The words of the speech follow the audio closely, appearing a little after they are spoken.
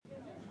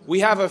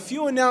We have a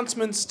few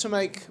announcements to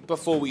make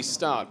before we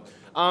start.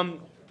 And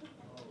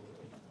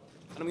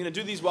I'm going to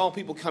do these while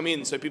people come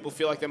in so people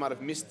feel like they might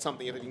have missed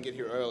something if they didn't get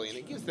here early. And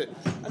it gives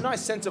a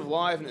nice sense of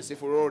liveness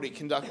if we're already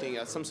conducting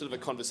some sort of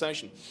a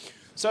conversation.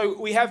 So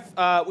we have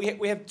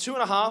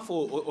 2.5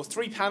 or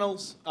 3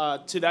 panels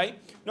today,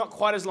 not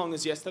quite as long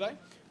as yesterday.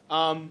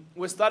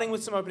 We're starting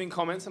with some opening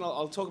comments, and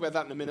I'll talk about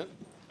that in a minute.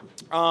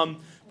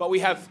 But we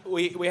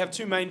have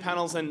 2 main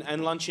panels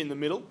and lunch in the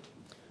middle.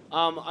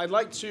 I'd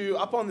like to,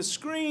 up on the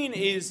screen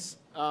is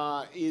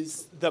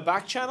the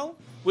back channel,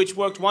 which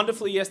worked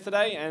wonderfully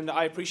yesterday, and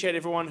I appreciate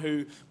everyone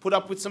who put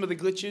up with some of the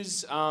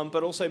glitches,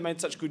 but also made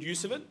such good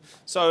use of it.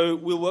 So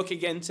we'll work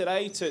again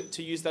today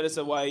to use that as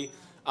a way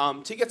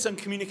to get some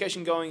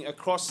communication going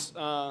across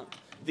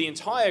the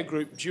entire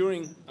group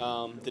during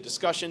the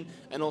discussion,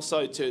 and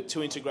also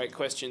to integrate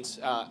questions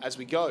as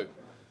we go.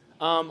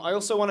 I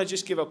also want to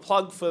just give a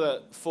plug for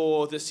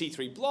the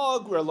C3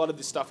 blog, where a lot of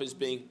this stuff is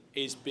being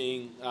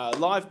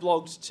live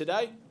blogged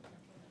today.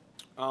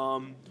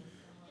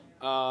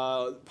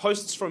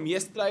 Posts from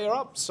yesterday are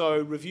up, so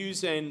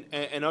reviews and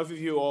an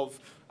overview of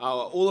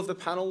all of the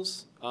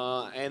panels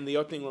and the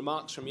opening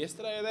remarks from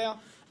yesterday are there,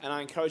 and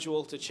I encourage you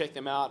all to check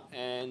them out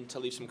and to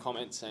leave some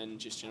comments and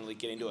just generally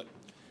get into it.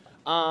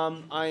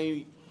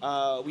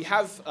 We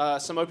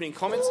have some opening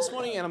comments this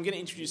morning, and I'm going to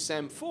introduce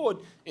Sam Ford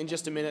in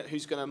just a minute,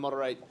 who's going to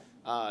moderate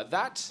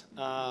that.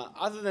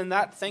 Other than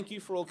that, thank you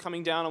for all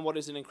coming down on what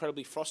is an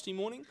incredibly frosty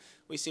morning.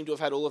 We seem to have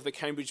had all of the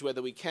Cambridge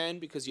weather we can,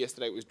 because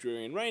yesterday it was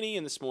dreary and rainy,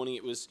 and this morning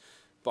it was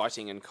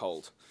biting and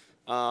cold.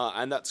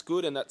 And that's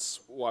good, and that's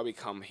why we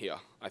come here,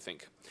 I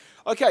think.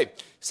 Okay,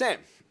 Sam.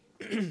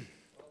 My name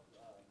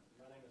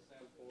is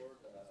Sam Ford.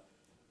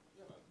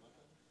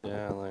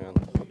 Hang on.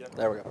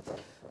 There we go.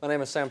 My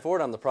name is Sam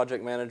Ford. I'm the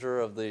project manager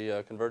of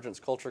the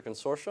Convergence Culture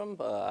Consortium.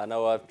 I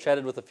know I've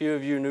chatted with a few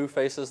of you new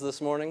faces this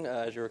morning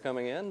as you were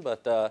coming in,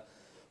 but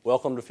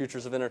welcome to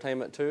Futures of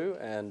Entertainment 2.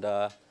 And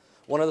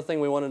one other thing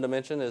we wanted to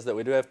mention is that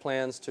we do have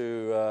plans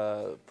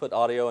to put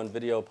audio and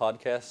video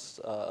podcasts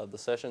of the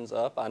sessions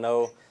up. I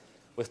know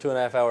with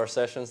 2.5-hour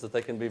sessions that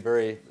they can be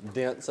very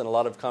dense and a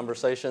lot of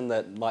conversation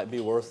that might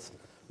be worth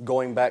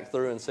going back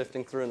through and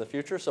sifting through in the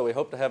future. So we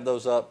hope to have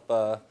those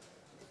up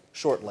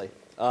shortly.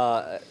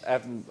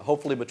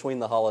 Hopefully between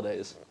the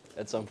holidays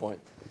at some point.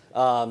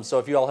 So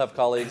if you all have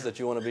colleagues that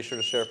you want to be sure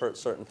to share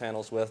certain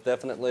panels with,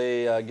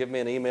 definitely give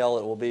me an email.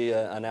 It will be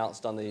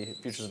announced on the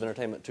Futures of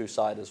Entertainment 2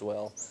 site as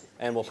well.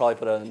 And we'll probably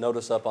put a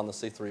notice up on the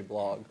C3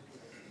 blog.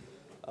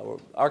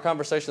 Our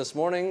conversation this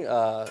morning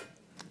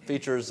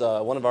features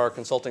one of our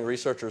consulting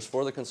researchers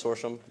for the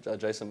consortium,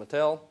 Jason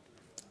Mattel,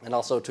 and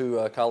also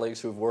 2 colleagues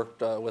who've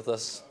worked with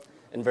us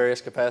in various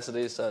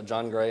capacities,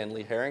 John Gray and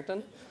Lee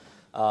Harrington.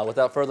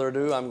 Without further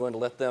ado, I'm going to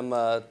let them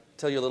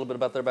tell you a little bit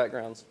about their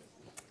backgrounds.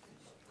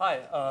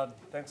 Hi,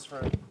 thanks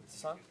for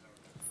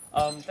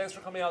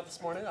coming out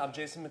this morning. I'm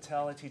Jason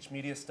Mattel. I teach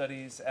media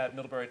studies at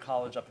Middlebury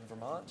College up in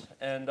Vermont.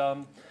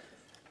 And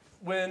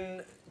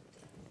when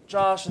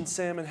Josh and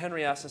Sam and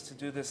Henry asked us to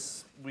do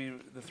this,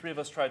 the 3 of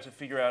us tried to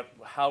figure out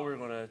how we were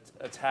going to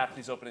attack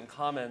these opening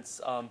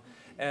comments.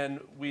 And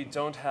we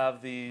don't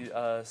have the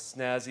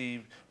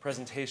snazzy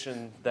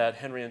presentation that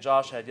Henry and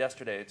Josh had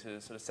yesterday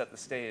to sort of set the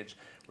stage.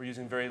 We're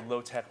using very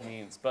low-tech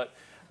means. But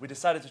we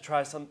decided to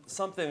try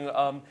something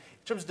in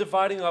terms of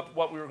dividing up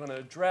what we were going to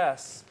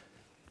address.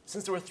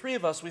 Since there were 3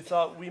 of us, we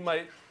thought we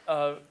might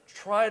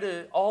try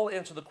to all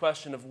answer the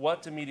question of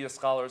what do media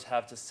scholars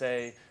have to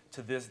say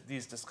to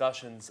these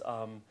discussions,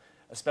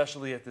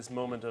 especially at this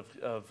moment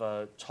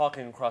of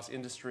talking across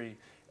industry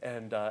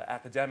and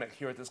academic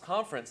here at this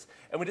conference.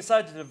 And we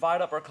decided to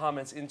divide up our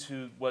comments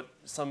into what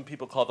some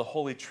people call the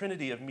holy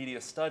trinity of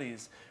media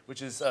studies,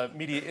 which is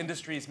media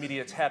industries,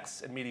 media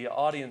texts, and media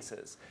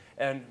audiences.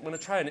 And I'm going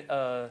to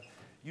try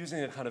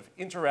using a kind of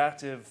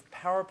interactive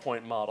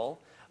PowerPoint model.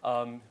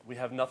 We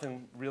have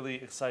nothing really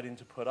exciting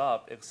to put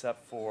up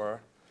except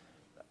for,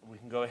 we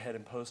can go ahead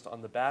and post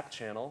on the back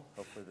channel.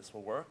 Hopefully this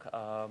will work.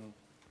 Our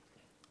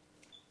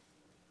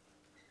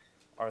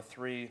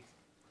three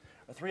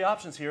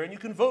options here, and you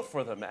can vote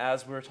for them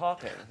as we're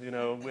talking. You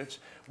know,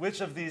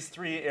 which of these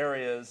 3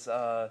 areas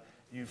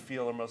you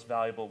feel are most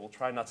valuable. We'll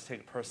try not to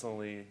take it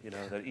personally, you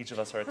know, that each of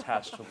us are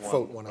attached to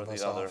one or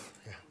the other.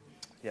 Yeah.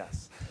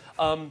 Yes.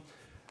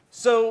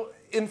 So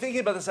in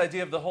thinking about this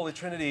idea of the Holy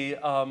Trinity,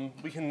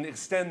 we can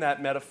extend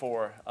that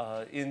metaphor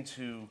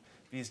into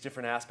these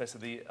different aspects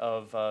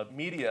of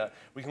media.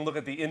 We can look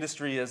at the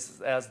industry as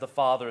the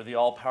father, the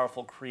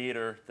all-powerful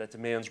creator that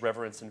demands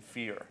reverence and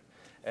fear.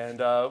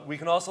 And we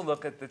can also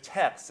look at the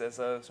text as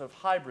a sort of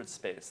hybrid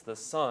space, the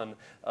Son,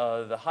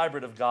 the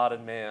hybrid of God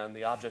and man,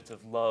 the object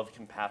of love,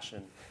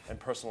 compassion, and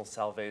personal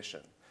salvation.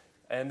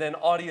 And then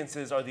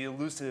audiences are the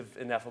elusive,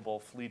 ineffable,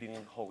 fleeting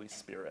Holy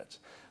Spirit,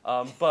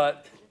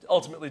 but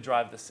ultimately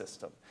drive the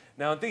system.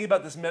 Now, in thinking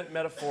about this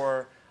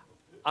metaphor,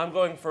 I'm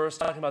going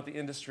first, talking about the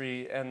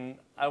industry, and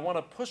I want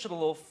to push it a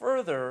little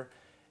further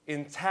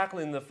in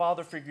tackling the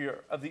father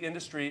figure of the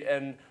industry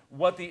and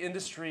what the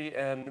industry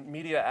and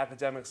media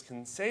academics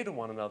can say to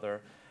one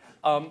another.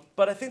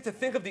 But I think to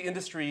think of the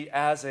industry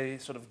as a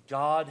sort of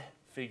God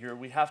figure,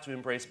 we have to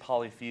embrace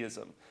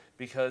polytheism,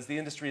 because the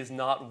industry is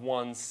not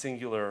one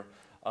singular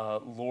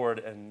Lord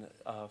and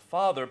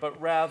Father, but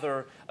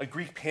rather a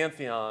Greek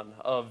pantheon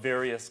of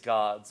various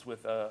gods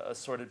with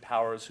assorted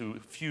powers who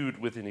feud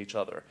within each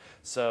other.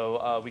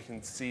 So we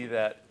can see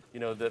that,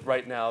 that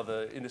right now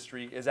the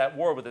industry is at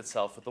war with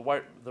itself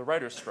with the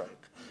writer's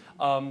strike.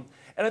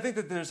 And I think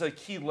that there's a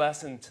key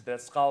lesson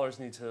that scholars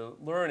need to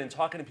learn in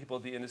talking to people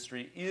of the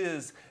industry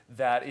is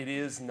that it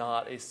is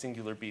not a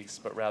singular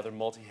beast, but rather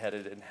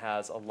multi-headed and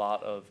has a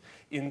lot of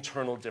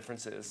internal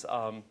differences.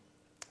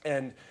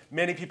 And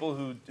many people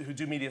who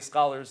do media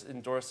scholars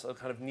endorse a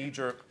kind of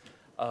knee-jerk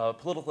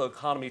political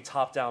economy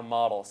top-down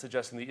model,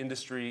 suggesting the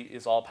industry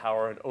is all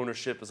power and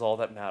ownership is all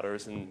that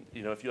matters. And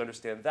if you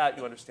understand that,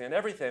 you understand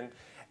everything.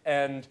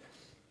 And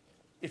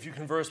if you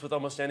converse with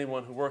almost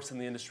anyone who works in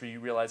the industry,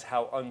 you realize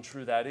how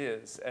untrue that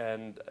is.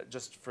 And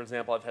just for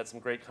example, I've had some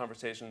great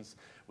conversations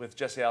with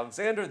Jesse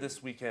Alexander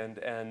this weekend,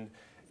 and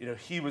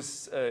he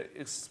was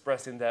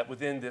expressing that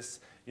within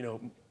this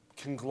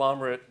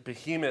conglomerate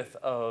behemoth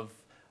of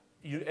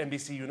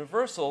NBC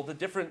Universal, the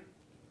different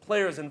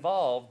players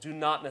involved do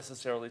not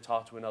necessarily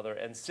talk to another,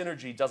 and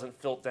synergy doesn't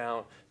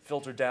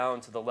filter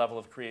down to the level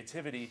of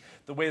creativity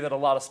the way that a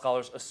lot of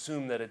scholars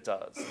assume that it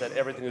does, that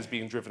everything is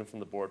being driven from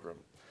the boardroom.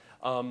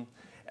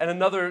 And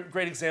another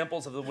great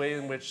examples of the way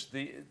in which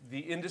the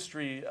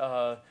industry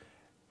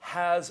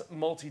has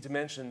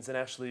multi-dimensions and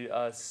actually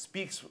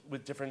speaks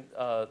with different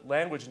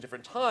language in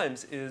different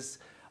times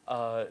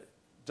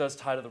does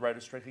tie to the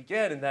writer's strike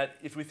again, in that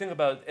if we think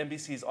about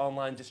NBC's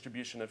online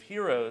distribution of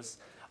Heroes,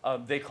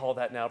 they call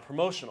that now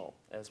promotional,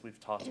 as we've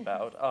talked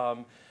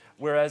about.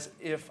 Whereas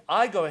if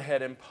I go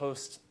ahead and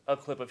post a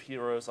clip of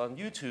Heroes on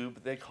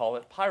YouTube, they call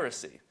it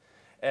piracy.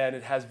 And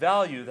it has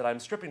value that I'm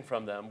stripping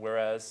from them,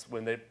 whereas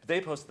when they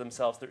post it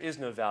themselves, there is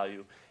no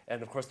value.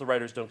 And of course, the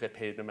writers don't get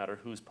paid no matter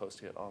who's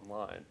posting it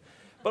online.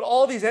 But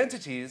all these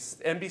entities,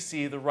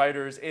 NBC, the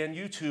writers, and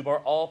YouTube, are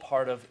all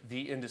part of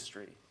the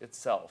industry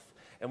itself.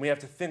 And we have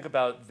to think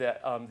about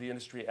the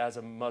industry as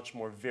a much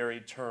more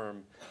varied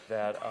term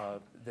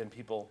than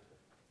people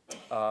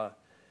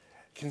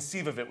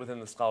conceive of it within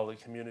the scholarly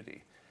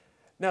community.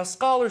 Now,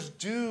 scholars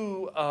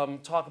do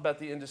talk about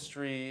the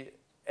industry,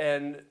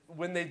 and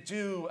when they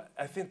do,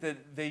 I think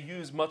that they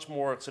use much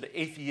more sort of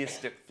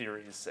atheistic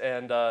theories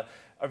and are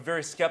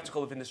very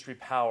skeptical of industry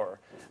power.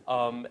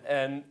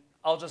 And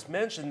I'll just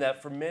mention that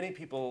for many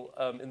people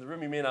in the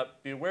room, you may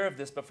not be aware of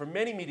this, but for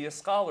many media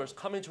scholars,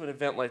 coming to an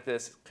event like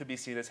this could be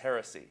seen as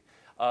heresy.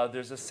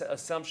 There's this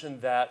assumption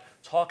that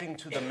talking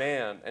to the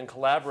man and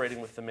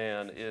collaborating with the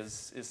man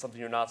is something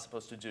you're not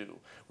supposed to do.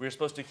 We're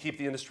supposed to keep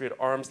the industry at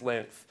arm's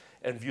length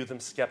and view them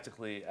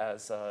skeptically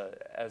as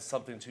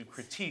something to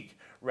critique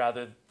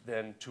rather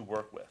than to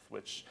work with,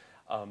 which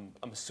I'm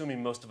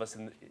assuming most of us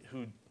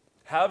who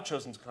have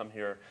chosen to come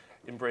here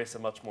embrace a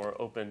much more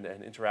open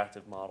and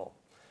interactive model.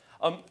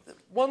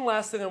 One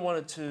last thing I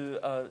wanted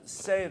to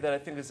say that I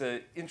think is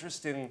an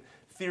interesting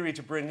theory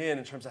to bring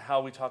in terms of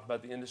how we talk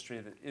about the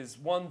industry is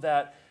one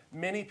that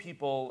many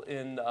people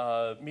in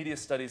media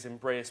studies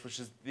embrace, which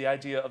is the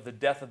idea of the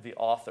death of the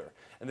author.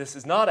 And this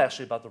is not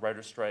actually about the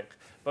writer's strike,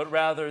 but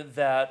rather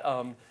that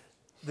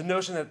the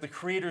notion that the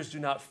creators do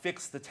not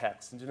fix the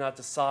text and do not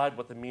decide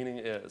what the meaning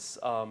is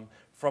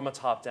from a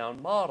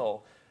top-down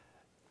model.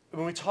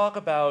 When we talk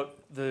about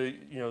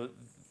the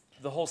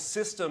whole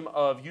system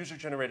of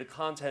user-generated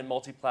content,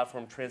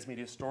 multi-platform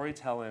transmedia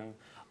storytelling,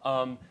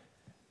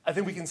 I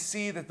think we can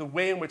see that the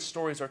way in which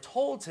stories are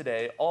told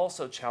today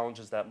also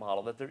challenges that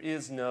model, that there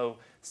is no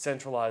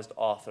centralized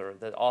author,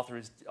 that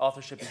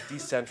authorship is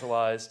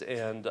decentralized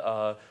and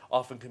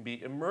often can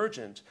be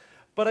emergent.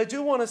 But I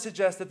do want to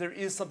suggest that there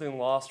is something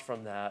lost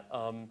from that,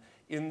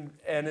 and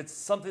it's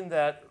something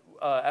that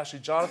actually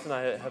Jonathan and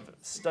I have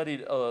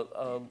studied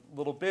a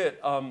little bit.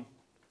 I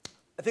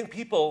think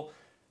people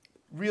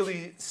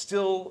really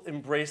still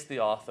embrace the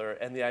author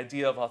and the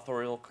idea of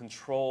authorial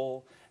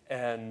control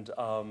and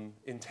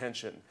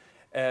intention.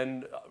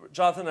 And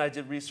Jonathan and I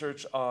did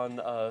research on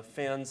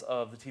fans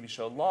of the TV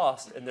show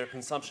Lost and their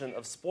consumption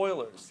of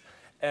spoilers.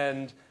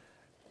 And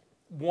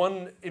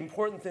one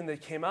important thing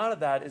that came out of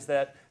that is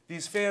that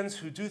these fans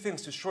who do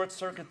things to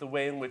short-circuit the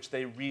way in which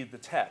they read the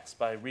text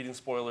by reading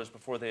spoilers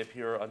before they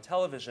appear on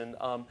television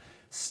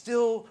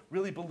still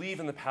really believe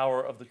in the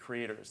power of the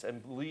creators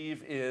and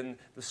believe in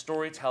the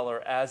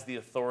storyteller as the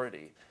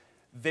authority.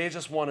 They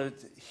just want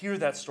to hear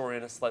that story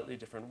in a slightly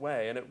different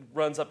way. And it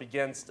runs up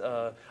against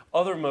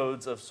other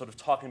modes of sort of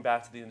talking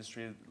back to the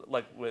industry,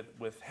 like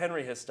with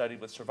Henry has studied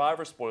with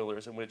survivor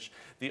spoilers, in which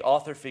the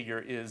author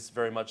figure is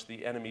very much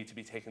the enemy to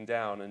be taken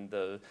down. And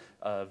the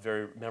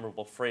very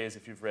memorable phrase,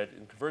 if you've read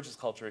in Convergence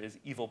Culture, is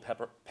evil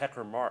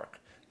Pecker Mark,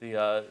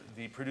 the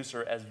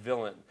producer as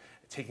villain,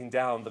 taking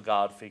down the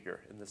God figure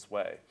in this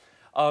way.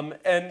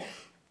 And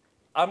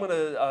I'm going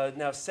to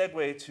now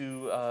segue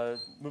to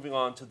moving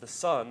on to the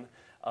Son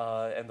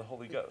and the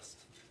Holy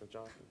Ghost. So,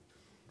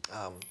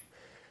 Jonathan.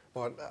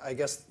 Well, I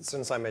guess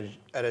since I'm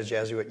at a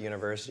Jesuit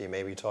university,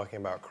 maybe talking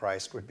about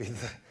Christ would be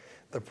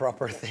the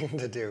proper thing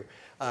to do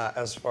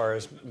as far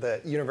as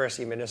the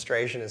university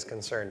administration is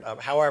concerned.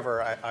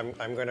 However,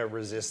 I'm going to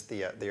resist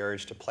the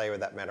urge to play with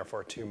that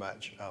metaphor too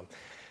much.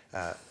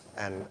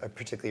 And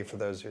particularly for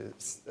those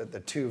the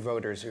two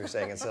voters who are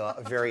saying it's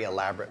a very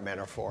elaborate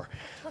metaphor.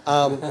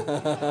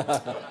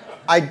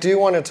 I do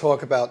want to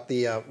talk about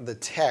the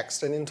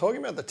text, and in talking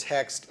about the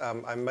text,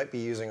 I might be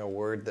using a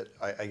word that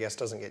I guess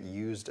doesn't get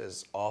used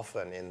as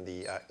often in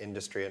the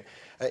industry, and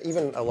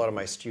even a lot of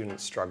my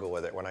students struggle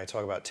with it. When I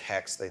talk about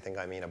text, they think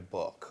I mean a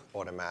book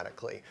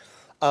automatically.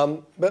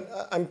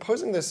 But I'm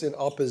posing this in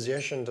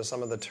opposition to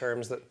some of the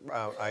terms that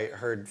I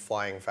heard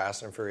flying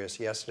fast and furious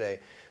yesterday,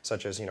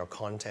 such as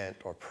content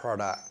or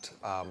product,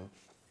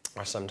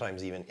 or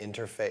sometimes even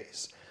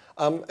interface.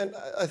 And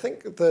I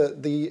think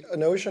the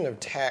notion of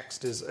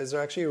text is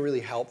actually a really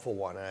helpful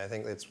one, and I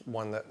think it's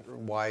one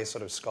why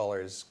sort of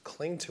scholars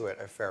cling to it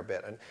a fair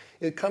bit. And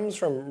it comes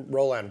from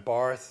Roland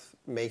Barthes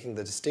making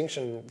the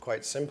distinction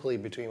quite simply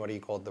between what he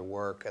called the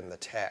work and the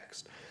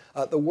text.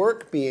 The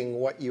work being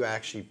what you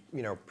actually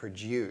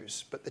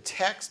produce, but the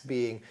text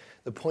being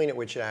the point at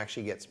which it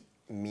actually gets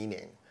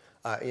meaning.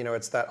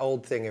 It's that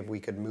old thing, if we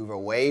could move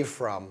away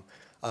from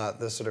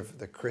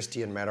the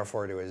Christian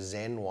metaphor to a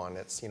Zen one,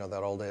 it's that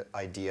old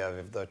idea of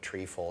if the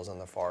tree falls in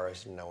the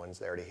forest and no one's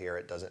there to hear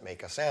it, does it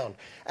make a sound?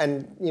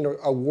 And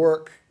a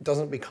work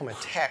doesn't become a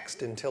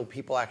text until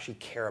people actually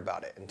care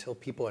about it, until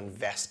people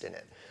invest in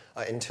it,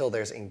 until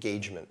there's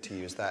engagement, to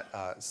use that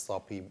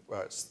sloppy,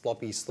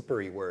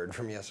 slippery word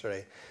from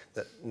yesterday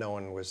that no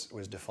one was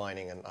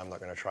defining, and I'm not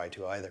going to try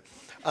to either.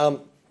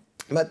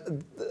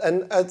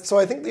 So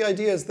I think the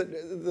idea is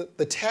that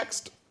the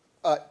text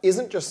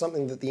isn't just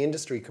something that the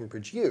industry can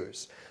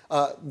produce.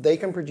 They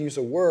can produce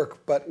a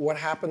work, but what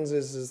happens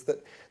is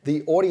that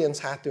the audience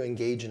has to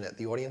engage in it.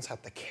 The audience has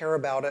to care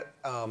about it,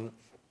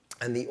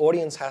 and the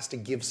audience has to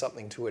give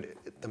something to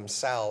it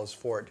themselves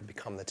for it to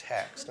become the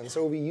text. And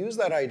so if we use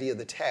that idea of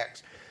the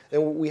text,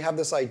 then we have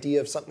this idea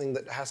of something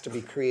that has to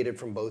be created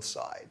from both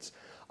sides.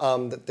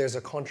 That there's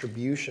a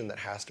contribution that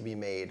has to be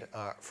made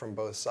from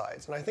both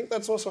sides. And I think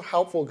that's also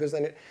helpful because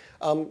then it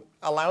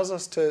allows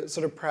us to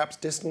sort of perhaps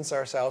distance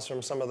ourselves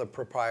from some of the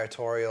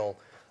proprietorial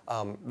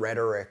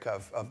rhetoric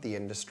of the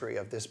industry,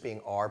 of this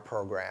being our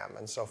program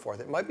and so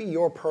forth. It might be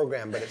your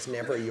program, but it's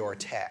never your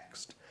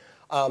text.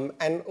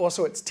 And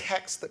also it's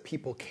text that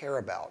people care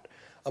about.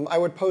 I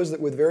would pose that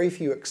with very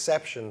few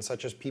exceptions,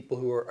 such as people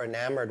who are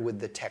enamored with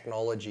the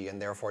technology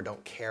and therefore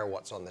don't care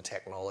what's on the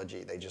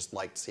technology, they just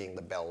like seeing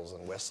the bells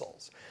and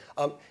whistles.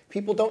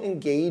 People don't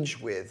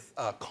engage with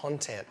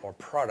content or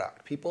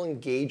product. People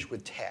engage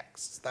with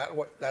texts.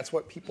 That's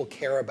what people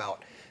care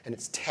about, and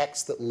it's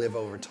texts that live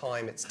over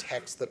time. It's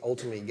texts that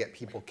ultimately get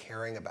people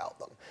caring about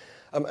them.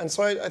 And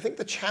so I think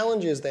the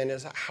challenge is then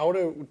is how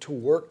to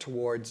work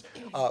towards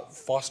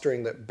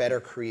fostering the better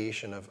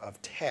creation of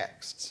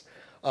texts.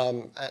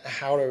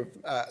 How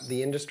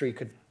the industry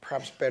could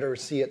perhaps better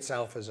see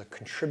itself as a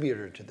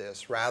contributor to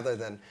this rather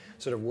than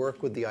sort of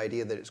work with the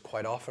idea that it's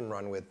quite often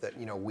run with that,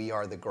 we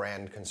are the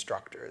grand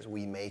constructors,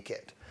 we make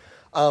it.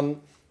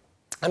 And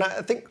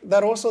I think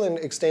that also then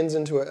extends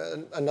into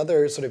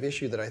another sort of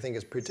issue that I think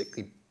is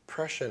particularly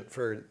prescient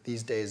for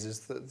these days is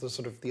the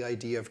sort of the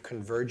idea of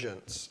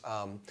convergence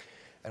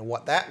and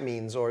what that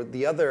means, or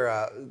the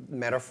other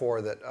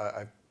metaphor that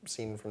I've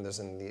seen from this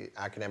in the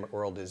academic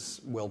world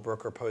is Will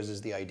Brooker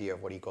poses the idea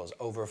of what he calls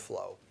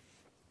overflow.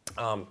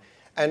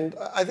 And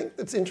I think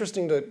it's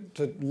interesting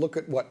to look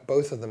at what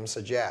both of them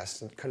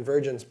suggest. And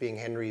convergence being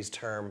Henry's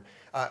term,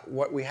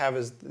 what we have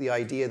is the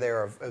idea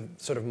there of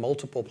sort of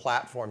multiple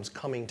platforms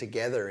coming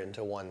together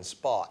into one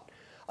spot.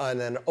 And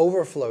then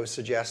overflow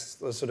suggests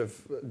the sort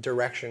of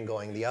direction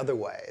going the other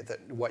way, that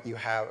what you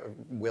have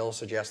will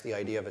suggest the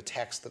idea of a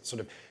text that's sort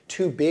of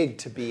too big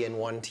to be in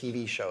one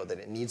TV show, that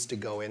it needs to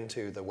go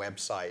into the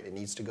website, it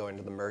needs to go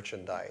into the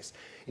merchandise,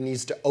 it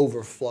needs to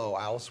overflow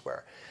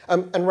elsewhere.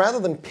 And rather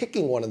than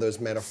picking one of those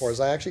metaphors,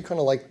 I actually kind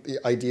of like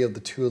the idea of the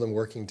two of them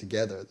working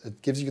together.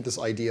 It gives you this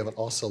idea of an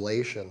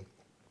oscillation,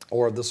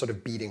 or the sort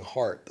of beating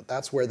heart.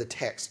 That's where the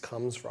text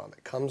comes from.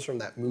 It comes from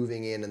that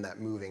moving in and that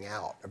moving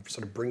out, of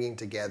sort of bringing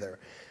together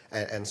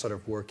and sort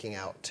of working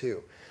out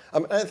too.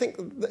 And I think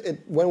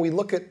when we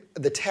look at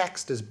the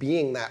text as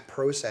being that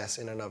process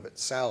in and of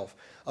itself,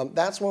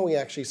 that's when we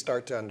actually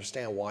start to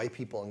understand why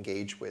people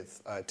engage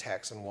with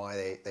text and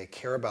why they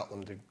care about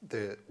them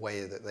the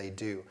way that they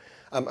do.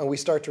 And we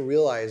start to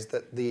realize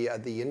that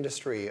the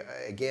industry,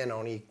 again,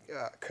 only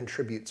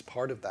contributes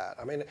part of that.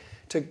 I mean,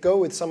 to go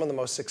with some of the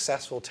most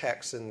successful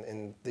texts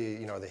in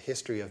the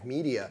history of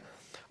media,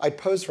 I'd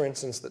pose, for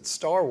instance, that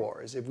Star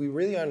Wars, if we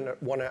really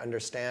want to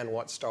understand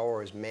what Star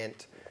Wars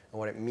meant and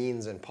what it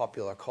means in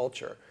popular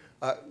culture,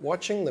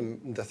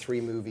 watching the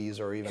 3 movies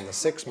or even the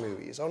 6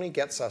 movies only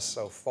gets us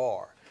so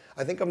far.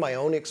 I think of my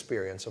own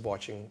experience of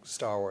watching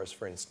Star Wars,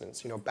 for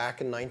instance. Back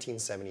in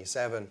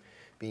 1977,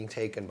 being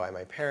taken by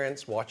my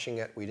parents, watching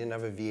it. We didn't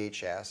have a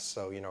VHS,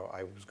 so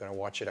I was going to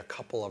watch it a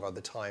couple of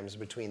other times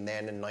between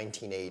then and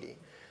 1980,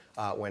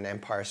 when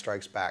Empire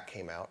Strikes Back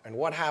came out. And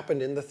what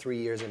happened in the 3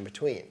 years in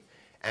between?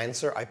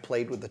 Answer, I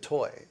played with the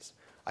toys.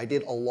 I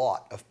did a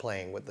lot of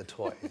playing with the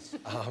toys.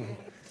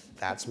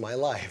 That's my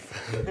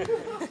life.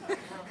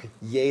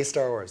 Yay,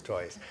 Star Wars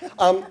toys.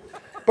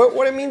 But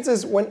what it means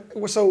is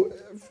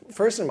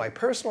first in my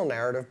personal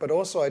narrative, but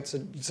also I'd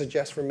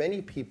suggest for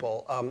many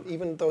people,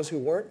 even those who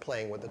weren't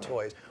playing with the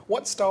toys,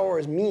 what Star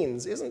Wars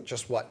means isn't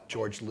just what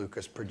George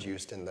Lucas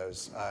produced in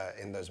those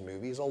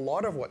movies. A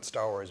lot of what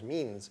Star Wars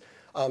means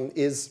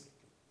is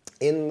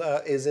in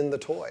the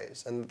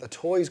toys. And the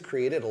toys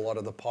created a lot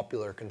of the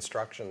popular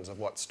constructions of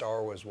what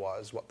Star Wars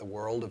was, what the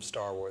world of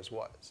Star Wars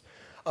was.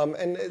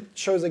 And it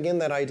shows again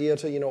that idea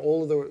to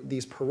all of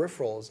these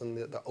peripherals and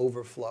the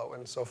overflow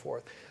and so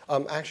forth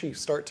actually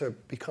start to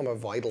become a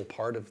vital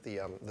part of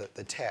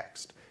the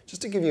text.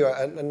 Just to give you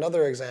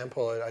another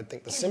example, I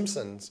think The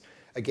Simpsons.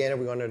 Again, if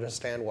we want to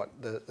understand what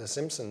the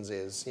Simpsons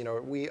is,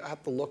 we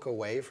have to look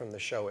away from the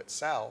show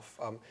itself.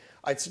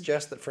 I'd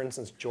suggest that, for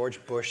instance,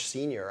 George Bush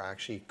Sr.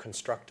 actually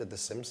constructed The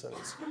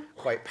Simpsons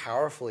quite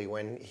powerfully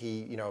when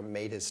he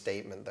made his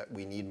statement that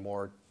we need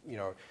more,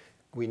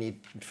 we need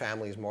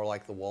families more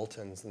like the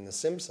Waltons than the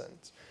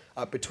Simpsons.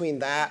 Between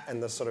that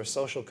and the sort of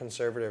social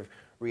conservative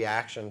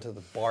reaction to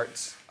the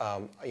Bart's,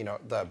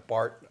 the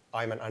Bart,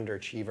 I'm an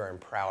underachiever and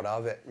proud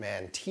of it,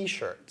 man,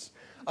 T-shirts.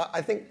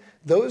 I think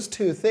those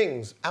two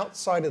things,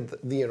 outside of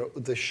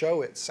the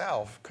show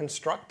itself,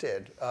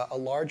 constructed a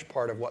large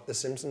part of what The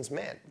Simpsons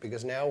meant.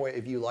 Because now,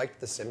 if you liked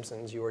The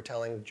Simpsons, you were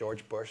telling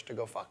George Bush to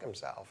go fuck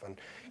himself. And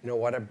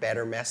what a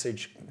better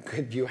message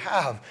could you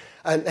have?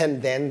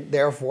 And then,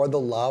 therefore,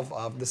 the love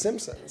of The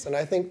Simpsons. And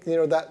I think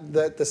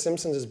that The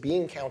Simpsons as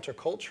being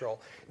countercultural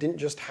didn't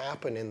just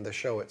happen in the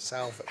show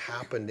itself. It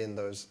happened in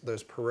those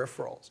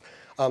peripherals.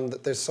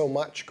 That there's so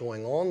much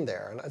going on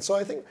there. And so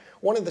I think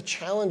one of the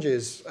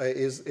challenges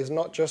is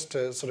not just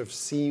to sort of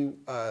see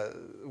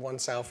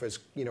oneself as,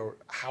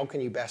 how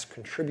can you best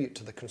contribute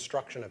to the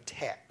construction of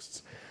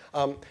texts,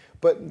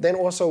 but then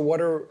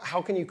also how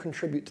can you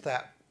contribute to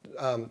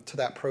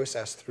that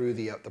process through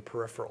the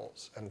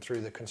peripherals and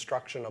through the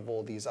construction of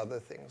all these other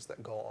things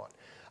that go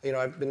on.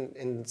 I've been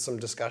in some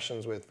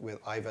discussions with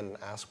Ivan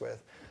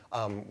Asquith,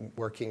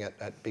 working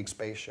at Big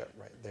Spaceship,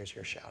 right, there's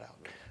your shout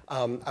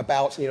out,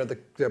 about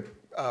the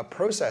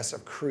process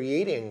of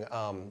creating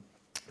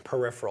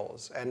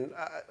peripherals. And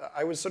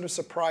I was sort of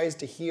surprised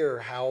to hear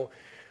how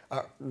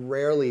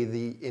rarely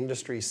the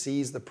industry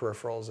sees the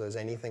peripherals as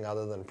anything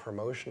other than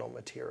promotional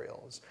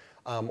materials,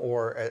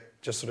 or it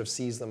just sort of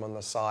sees them on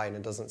the side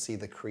and doesn't see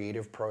the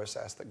creative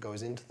process that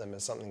goes into them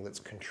as something that's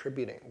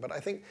contributing. But I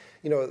think,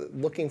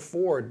 looking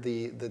forward,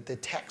 the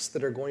texts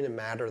that are going to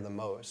matter the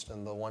most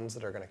and the ones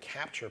that are going to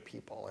capture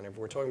people, and if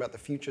we're talking about the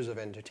futures of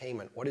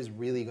entertainment, what is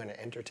really going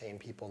to entertain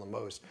people the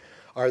most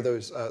are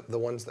those the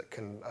ones that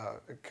can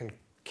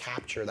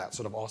capture that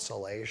sort of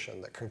oscillation,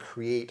 that can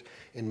create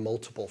in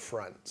multiple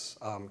fronts,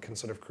 can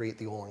sort of create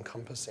the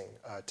all-encompassing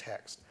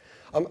text.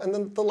 And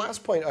then the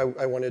last point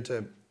I wanted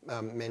to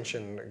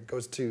mention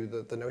goes to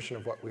the notion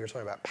of what we were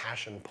talking about,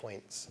 passion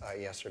points,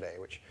 yesterday,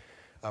 which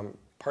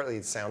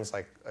partly sounds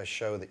like a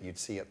show that you'd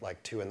see at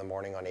like 2 in the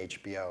morning on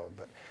HBO.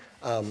 But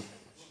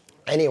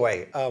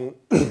anyway,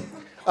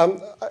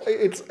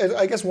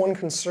 I guess one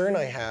concern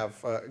I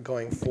have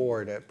going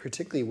forward,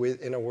 particularly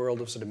in a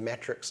world of sort of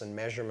metrics and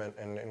measurement,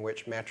 and in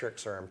which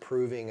metrics are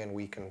improving and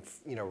we can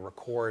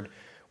record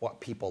what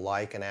people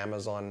like, and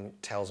Amazon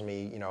tells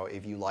me,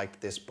 if you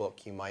liked this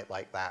book, you might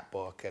like that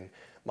book, and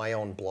my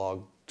own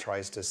blog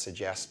tries to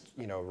suggest,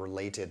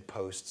 related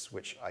posts,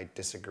 which I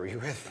disagree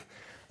with,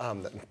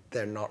 that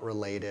they're not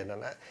related.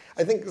 And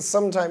I think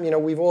sometimes,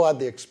 we've all had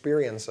the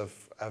experience of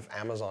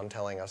Amazon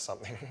telling us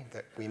something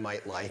that we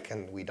might like,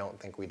 and we don't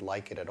think we'd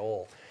like it at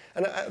all.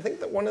 And I think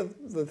that one of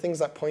the things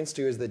that points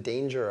to is the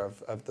danger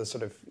of the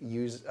sort of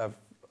use of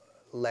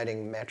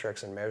letting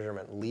metrics and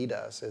measurement lead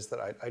us, is that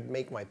I'd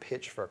make my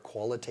pitch for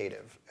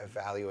qualitative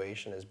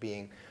evaluation as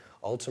being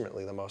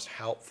ultimately the most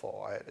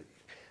helpful. I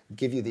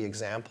give you the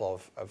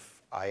example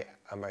of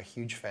I'm a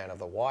huge fan of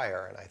The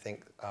Wire, and I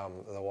think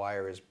The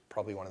Wire is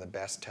probably one of the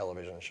best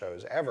television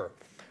shows ever.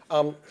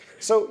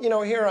 So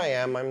here I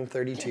am. I'm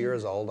 32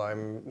 years old.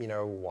 I'm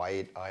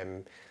white.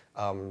 I'm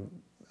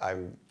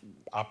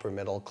upper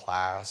middle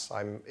class.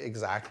 I'm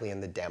exactly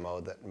in the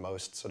demo that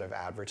most sort of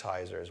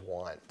advertisers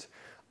want.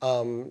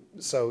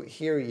 So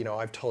here,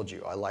 I've told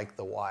you I like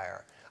The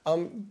Wire.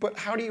 But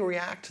how do you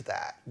react to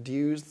that? Do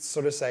you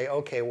sort of say,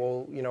 okay,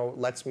 well,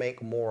 let's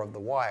make more of The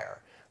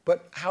Wire?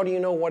 But how do you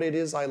know what it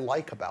is I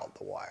like about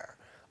The Wire?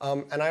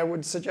 And I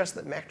would suggest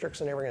that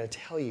metrics are never going to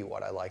tell you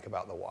what I like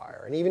about The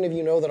Wire. And even if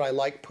you know that I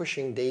like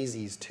Pushing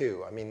Daisies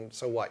too, I mean,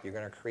 so what? You're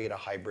going to create a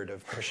hybrid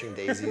of Pushing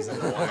Daisies and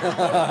The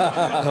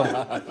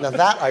Wire? Now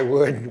that I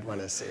would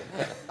want to see.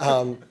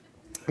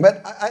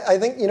 But I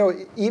think,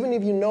 even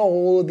if you know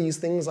all of these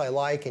things I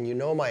like and you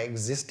know my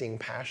existing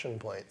passion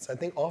points, I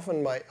think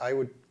often I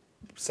would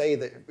say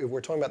that if we're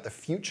talking about the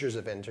futures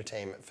of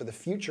entertainment, for the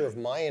future of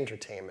my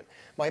entertainment,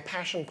 my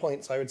passion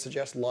points, I would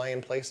suggest, lie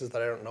in places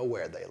that I don't know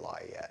where they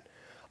lie yet.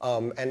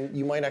 And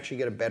you might actually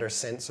get a better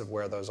sense of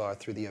where those are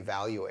through the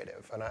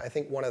evaluative. And I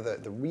think one of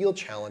the real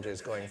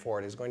challenges going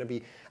forward is going to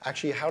be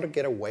actually how to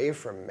get away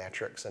from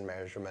metrics and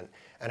measurement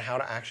and how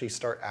to actually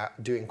start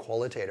doing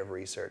qualitative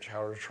research,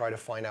 how to try to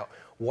find out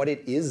what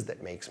it is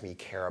that makes me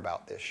care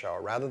about this show,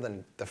 rather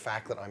than the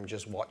fact that I'm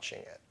just watching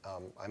it.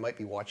 I might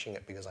be watching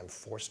it because I'm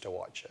forced to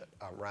watch it,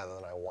 rather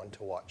than I want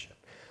to watch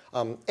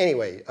it.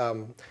 Anyway,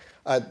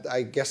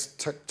 I guess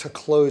to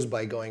close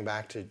by going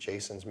back to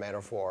Jason's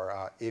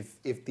metaphor,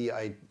 if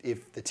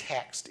the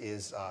text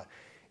is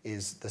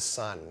the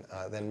sun,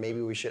 then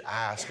maybe we should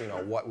ask,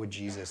 what would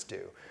Jesus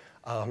do?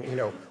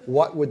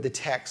 What would the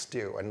text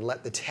do? And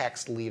let the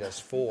text lead us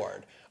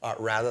forward,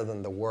 rather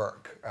than the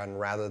work and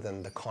rather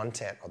than the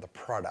content or the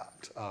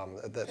product.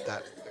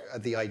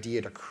 The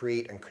idea to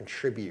create and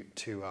contribute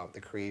to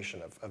the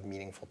creation of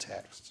meaningful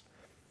texts.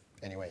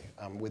 Anyway,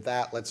 with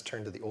that, let's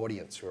turn to the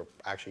audience, who are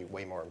actually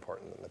way more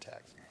important than the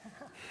text.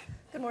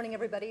 Good morning,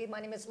 everybody. My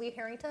name is Lee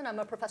Harrington. I'm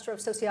a professor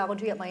of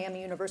sociology at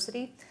Miami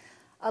University.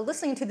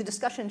 Listening to the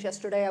discussions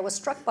yesterday, I was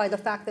struck by the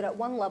fact that at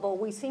one level,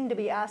 we seem to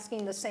be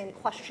asking the same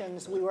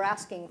questions we were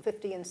asking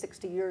 50 and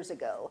 60 years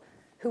ago.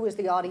 Who is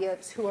the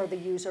audience? Who are the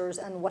users?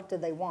 And what do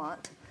they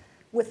want?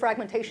 With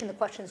fragmentation, the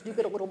questions do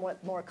get a little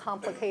more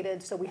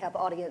complicated. So we have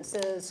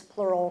audiences,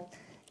 plural,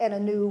 and a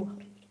new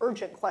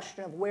urgent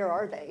question of where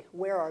are they?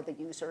 Where are the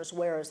users?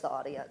 Where is the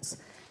audience?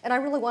 And I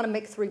really want to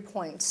make 3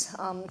 points.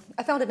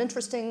 I found it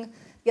interesting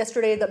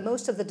yesterday that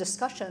most of the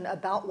discussion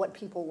about what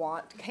people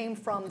want came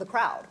from the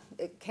crowd.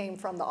 It came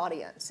from the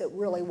audience. It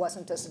really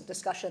wasn't a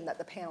discussion that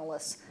the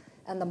panelists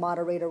and the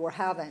moderator were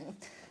having.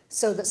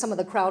 So that some of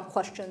the crowd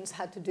questions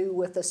had to do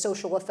with the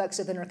social effects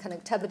of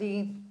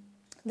interconnectivity,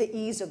 the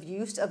ease of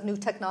use of new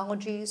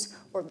technologies,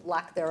 or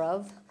lack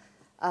thereof,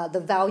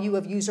 the value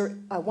of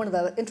one of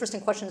the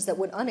interesting questions that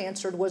went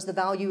unanswered was the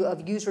value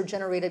of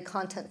user-generated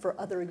content for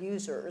other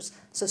users.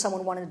 So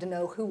someone wanted to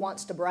know who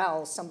wants to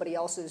browse somebody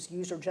else's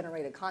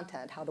user-generated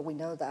content. How do we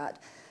know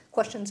that?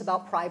 Questions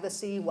about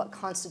privacy, what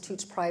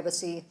constitutes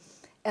privacy,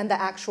 and the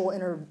actual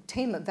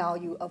entertainment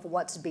value of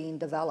what's being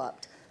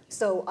developed.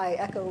 So I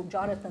echo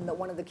Jonathan that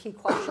one of the key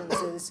questions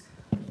is,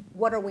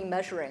 what are we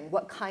measuring?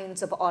 What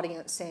kinds of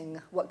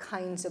audiencing, what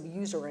kinds of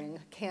usering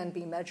can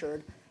be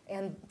measured?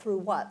 And through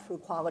what? Through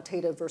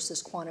qualitative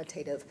versus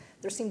quantitative.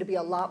 There seemed to be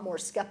a lot more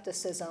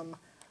skepticism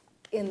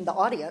in the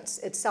audience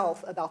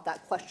itself about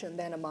that question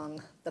than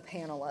among the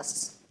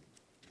panelists.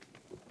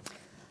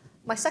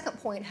 My second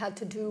point had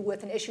to do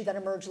with an issue that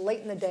emerged late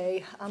in the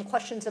day,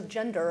 questions of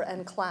gender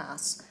and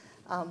class,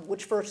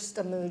 which first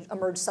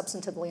emerged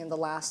substantively in the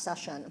last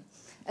session.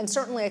 And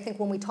certainly I think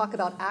when we talk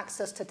about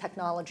access to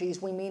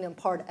technologies, we mean in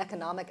part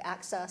economic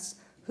access.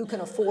 Who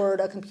can afford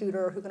a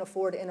computer, who can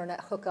afford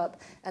internet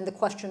hookup, and the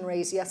question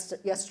raised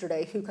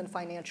yesterday, who can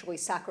financially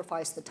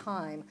sacrifice the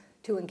time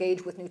to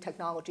engage with new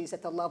technologies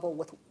at the level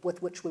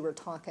with which we were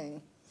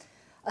talking.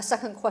 A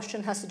second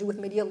question has to do with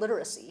media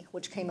literacy,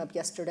 which came up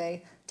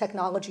yesterday.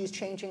 Technology is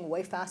changing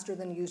way faster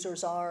than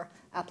users are,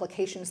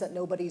 applications that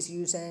nobody's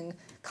using,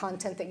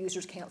 content that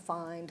users can't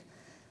find.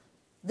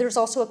 There's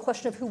also a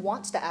question of who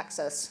wants to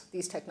access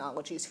these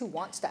technologies, who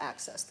wants to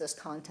access this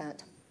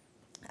content.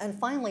 And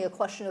finally, a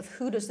question of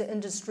who does the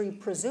industry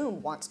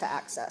presume wants to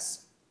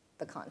access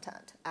the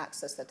content,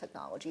 access the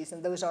technologies?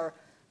 And those are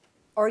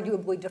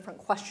arguably different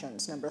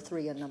questions, number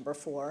 3 and number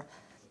 4.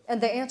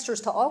 And the answers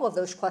to all of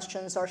those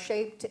questions are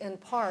shaped in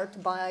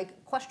part by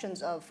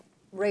questions of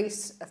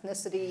race,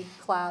 ethnicity,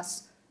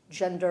 class,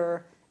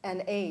 gender,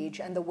 and age,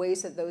 and the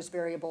ways that those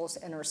variables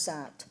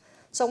intersect.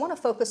 So I want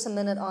to focus a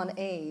minute on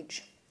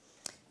age.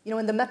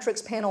 In the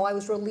metrics panel, I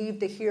was relieved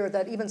to hear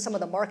that even some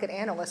of the market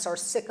analysts are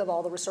sick of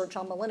all the research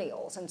on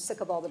millennials and sick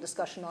of all the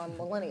discussion on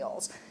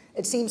millennials.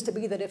 It seems to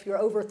be that if you're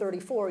over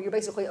 34, you're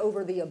basically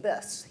over the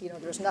abyss.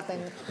 There's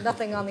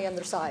nothing on the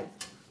other side.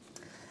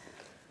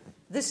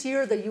 This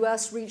year, the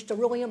US reached a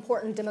really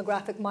important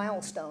demographic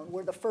milestone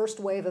where the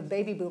first wave of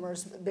baby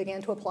boomers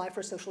began to apply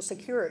for Social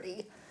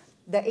Security.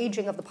 The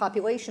aging of the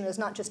population is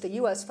not just a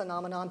US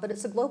phenomenon, but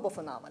it's a global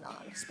phenomenon,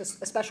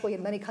 especially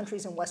in many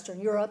countries in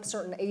Western Europe,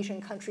 certain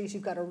Asian countries.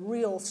 You've got a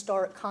real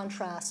stark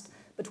contrast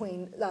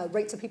between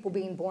rates of people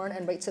being born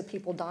and rates of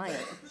people dying.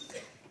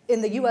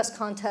 In the US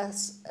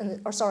context,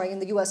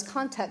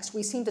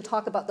 we seem to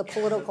talk about the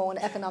political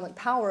and economic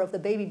power of the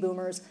baby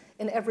boomers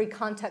in every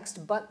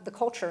context but the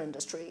culture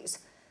industries.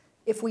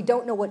 If we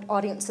don't know what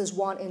audiences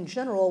want in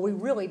general, we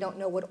really don't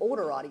know what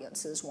older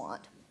audiences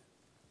want.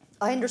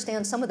 I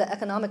understand some of the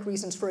economic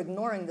reasons for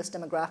ignoring this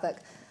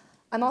demographic.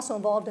 I'm also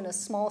involved in a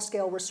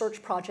small-scale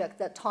research project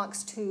that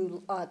talks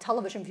to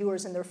television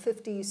viewers in their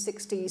 50s,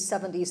 60s,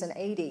 70s, and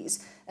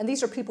 80s. And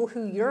these are people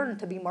who yearn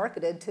to be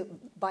marketed to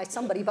by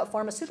somebody but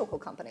pharmaceutical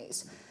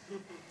companies.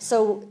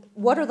 So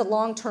what are the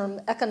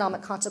long-term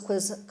economic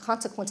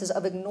consequences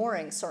of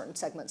ignoring certain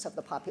segments of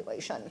the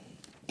population?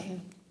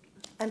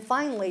 And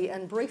finally,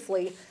 and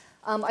briefly,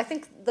 I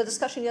think the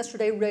discussion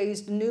yesterday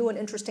raised new and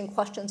interesting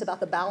questions about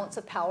the balance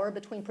of power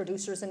between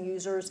producers and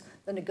users,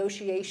 the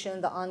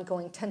negotiation, the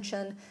ongoing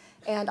tension.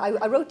 And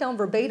I wrote down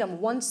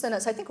verbatim one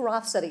sentence. I think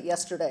Ralph said it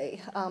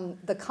yesterday.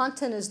 The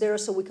content is there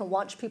so we can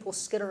watch people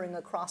skittering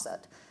across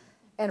it.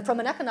 And from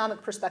an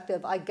economic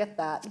perspective, I get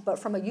that. But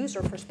from a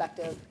user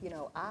perspective,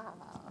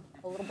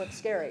 a little bit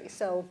scary.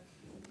 So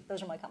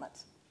those are my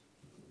comments.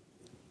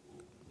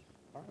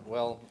 All right.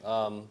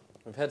 Well,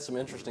 we've had some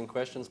interesting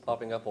questions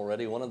popping up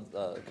already.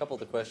 A couple of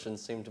the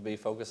questions seem to be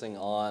focusing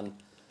on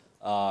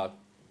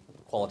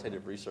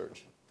qualitative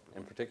research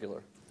in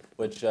particular,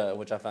 which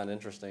I find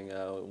interesting.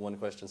 One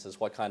question says,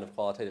 what kind of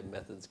qualitative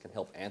methods can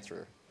help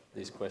answer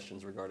these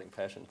questions regarding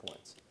passion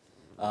points?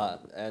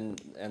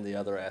 And the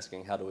other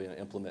asking, how do we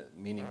implement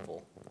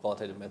meaningful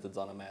qualitative methods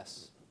on a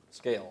mass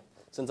scale?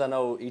 Since I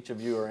know each of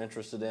you are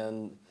interested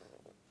in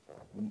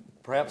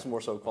perhaps more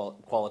so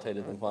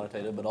qualitative than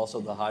quantitative, but also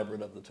the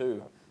hybrid of the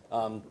two,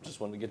 just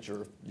wanted to get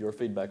your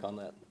feedback on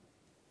that.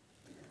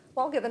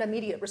 Well, I'll give an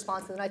immediate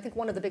response, and I think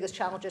one of the biggest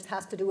challenges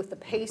has to do with the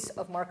pace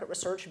of market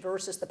research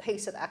versus the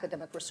pace of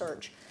academic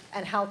research,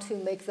 and how to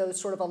make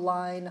those sort of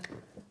align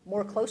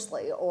more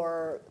closely,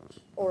 or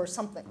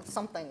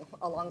something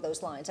along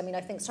those lines. I mean,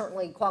 I think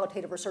certainly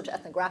qualitative research,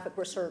 ethnographic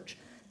research,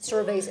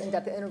 surveys,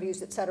 in-depth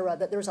interviews, et cetera,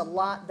 that there's a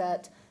lot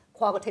that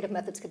qualitative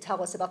methods could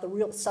tell us about the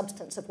real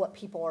substance of what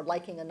people are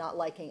liking and not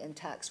liking in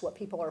text, what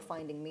people are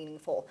finding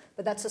meaningful.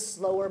 But that's a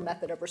slower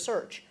method of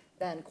research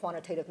than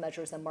quantitative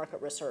measures and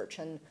market research.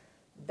 And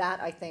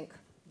that, I think,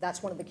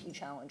 that's one of the key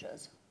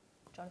challenges.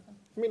 Jonathan?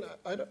 I mean,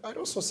 I'd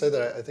also say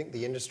that I think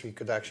the industry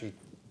could actually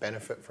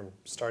benefit from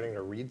starting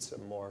to read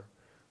some more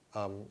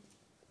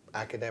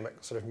academic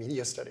sort of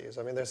media studies.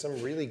 I mean, there's some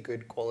really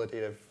good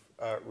qualitative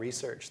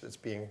research that's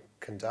being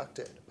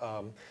conducted.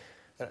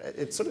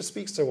 It sort of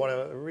speaks to one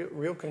of the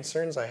real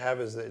concerns I have,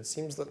 is that it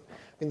seems that, I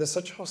mean, there's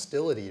such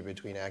hostility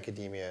between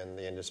academia and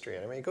the industry.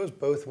 And I mean, it goes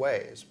both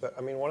ways. But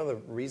I mean, one of the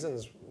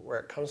reasons where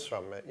it comes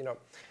from,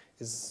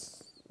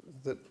 is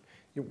that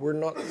we're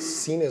not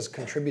seen as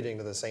contributing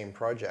to the same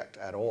project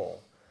at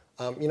all.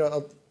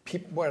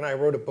 When I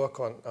wrote a book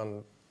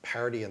on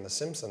parody in The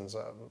Simpsons,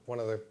 one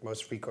of the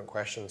most frequent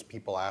questions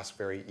people ask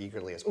very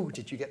eagerly is, oh,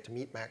 did you get to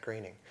meet Matt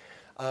Groening?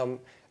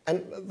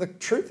 And the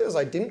truth is,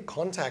 I didn't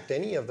contact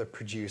any of the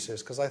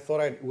producers because I thought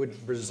it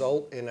would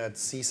result in a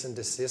cease and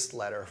desist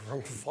letter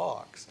from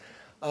Fox.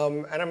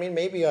 And I mean,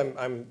 maybe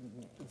I'm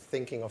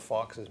thinking of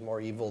Fox as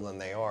more evil than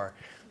they are,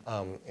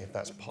 if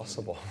that's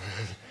possible.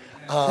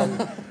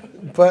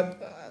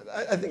 But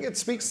I think it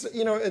speaks,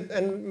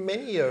 and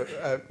many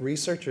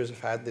researchers have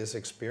had this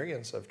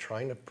experience of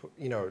trying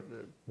to,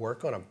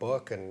 work on a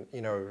book and,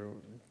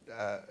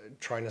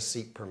 trying to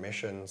seek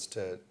permissions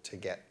to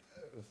get,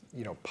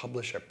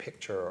 publish a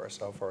picture or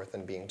so forth,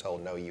 and being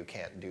told, no, you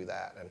can't do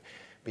that, and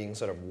being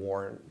sort of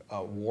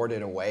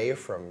warded away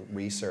from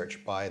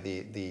research by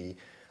the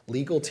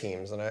legal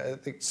teams. And I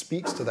think it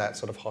speaks to that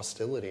sort of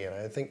hostility. And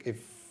I think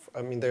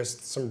there's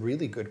some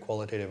really good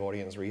qualitative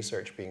audience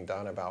research being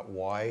done about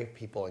why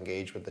people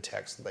engage with the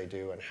text that they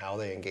do and how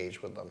they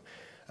engage with them.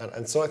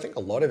 And so I think a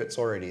lot of it's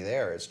already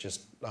there. It's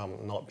just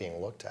not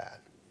being looked at.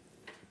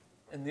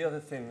 And the other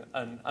thing,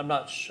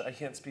 I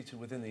can't speak to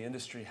within the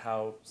industry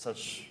how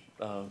such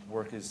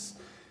work is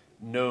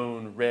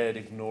known, read,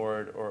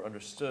 ignored, or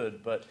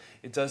understood, but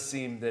it does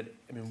seem that,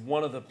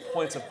 one of the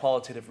points of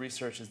qualitative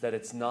research is that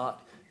it's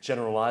not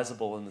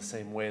generalizable in the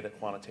same way that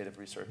quantitative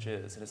research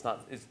is. And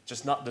it's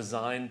just not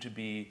designed to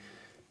be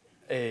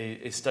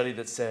a study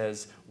that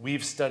says,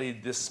 we've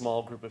studied this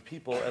small group of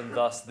people and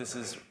thus this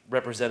is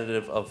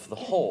representative of the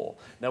whole.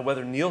 Now,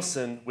 whether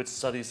Nielsen, which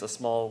studies a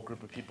small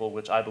group of people,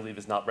 which I believe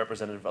is not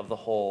representative of the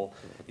whole,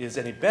 is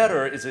any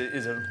better is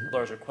a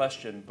larger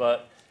question.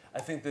 But I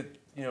think that,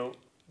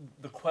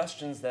 the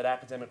questions that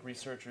academic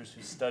researchers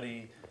who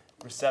study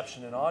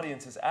reception and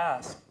audiences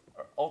ask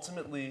are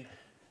ultimately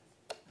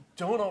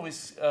don't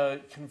always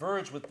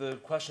converge with the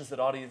questions that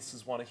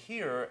audiences want to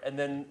hear. And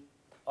then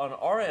on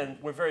our end,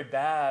 we're very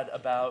bad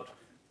about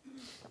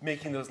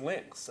making those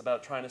links,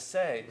 about trying to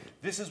say,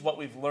 this is what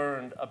we've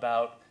learned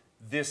about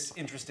this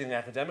interesting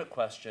academic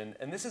question,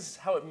 and this is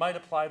how it might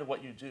apply to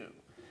what you do.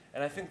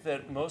 And I think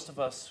that most of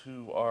us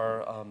who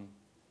are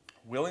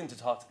willing to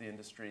talk to the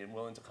industry and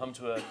willing to come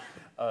to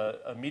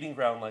a meeting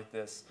ground like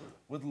this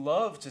would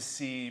love to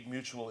see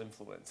mutual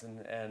influence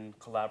and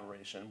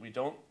collaboration. We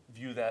don't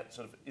view that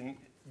sort of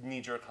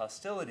knee-jerk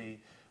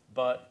hostility,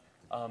 but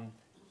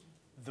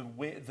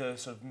the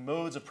sort of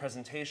modes of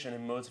presentation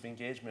and modes of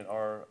engagement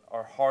are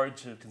hard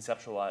to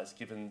conceptualize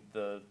given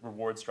the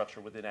reward structure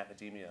within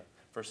academia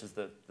versus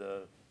the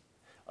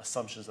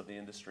assumptions of the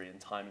industry and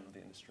timing of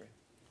the industry.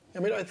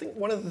 I think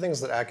one of the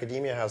things that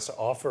academia has to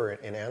offer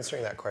in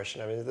answering that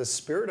question, the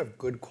spirit of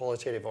good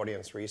qualitative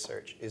audience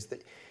research is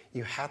that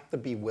you have to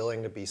be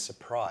willing to be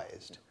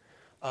surprised.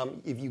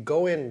 If you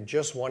go in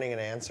just wanting an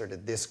answer to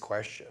this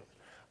question,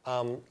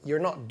 you're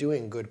not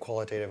doing good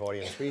qualitative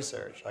audience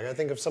research. Like, I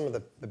think of some of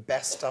the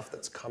best stuff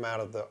that's come out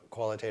of the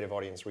qualitative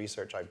audience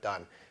research I've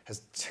done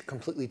has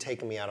completely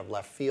taken me out of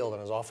left field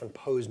and has often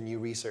posed new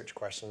research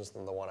questions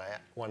than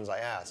the ones I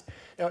asked.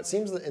 Now, it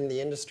seems that in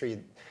the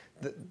industry,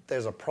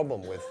 there's a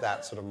problem with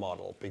that sort of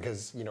model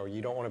because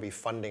you don't want to be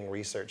funding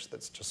research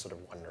that's just sort of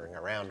wandering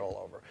around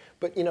all over.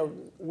 But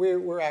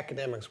we're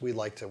academics. We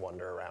like to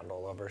wander around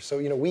all over. So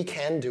we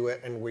can do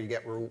it, and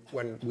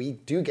when we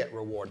do get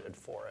rewarded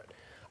for it.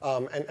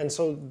 And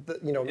so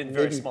in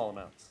very small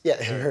amounts. Yeah,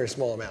 in very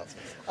small amounts.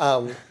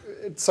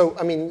 So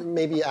I mean,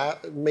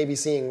 maybe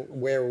seeing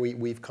where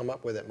we've come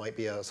up with it might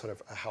be a sort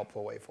of a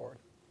helpful way forward.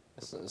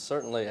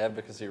 Certainly,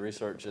 advocacy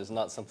research is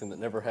not something that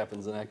never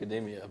happens in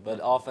academia,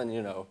 but often,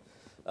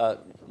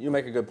 you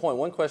make a good point.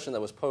 One question that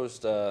was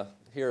posed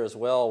here as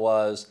well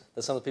was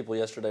that some of the people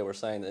yesterday were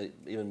saying that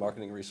even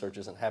marketing research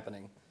isn't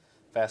happening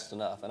fast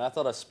enough. And I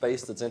thought a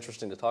space that's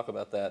interesting to talk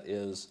about that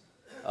is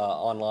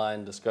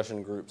online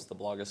discussion groups, the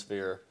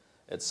blogosphere,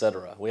 et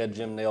cetera. We had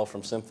Jim Nail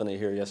from Symphony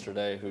here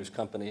yesterday, whose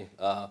company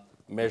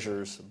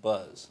measures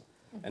buzz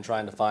and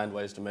trying to find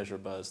ways to measure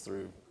buzz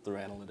through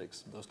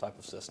analytics, those type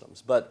of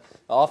systems. But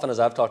often as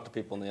I've talked to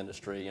people in the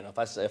industry,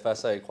 if I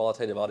say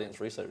qualitative audience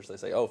research, they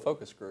say, oh,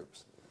 focus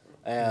groups.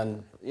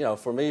 And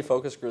for me,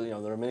 focus group,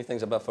 there are many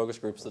things about focus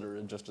groups that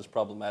are just as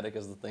problematic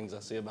as the things I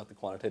see about the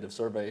quantitative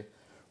survey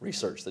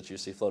research that you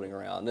see floating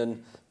around.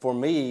 And for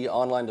me,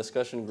 online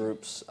discussion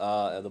groups,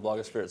 the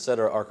blogosphere, et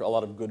cetera, are a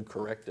lot of good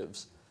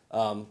correctives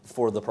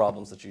for the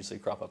problems that you see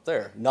crop up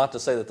there. Not to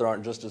say that there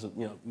aren't just as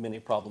many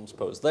problems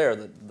posed there,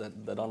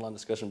 that online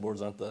discussion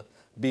boards aren't the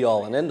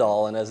be-all and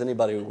end-all. And as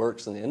anybody who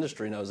works in the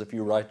industry knows, if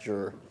you write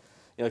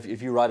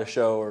if you write a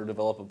show or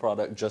develop a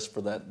product just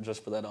for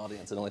that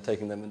audience and only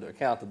taking them into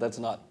account, that's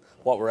not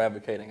what we're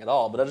advocating at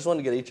all. But I just wanted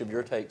to get each of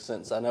your takes,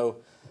 since I know,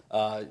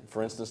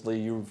 for instance, Lee,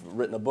 you've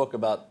written a book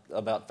about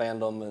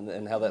fandom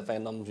and how that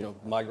fandom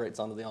migrates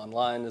onto the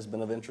online has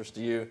been of interest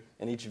to you,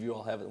 and each of you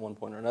all have at one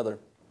point or another.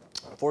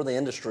 For the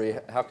industry,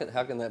 how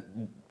can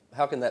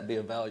that be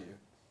of value,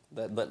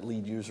 that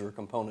lead user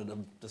component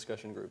of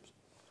discussion groups?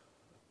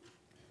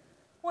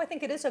 Well, I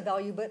think it is a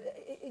value, but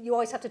you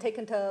always have to take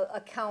into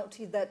account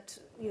that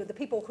the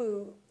people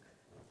who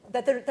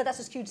that's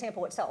a skewed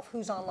sample itself.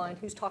 Who's online?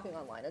 Who's talking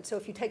online? And so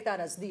if you take that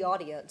as the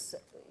audience,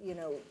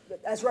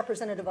 as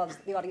representative of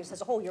the audience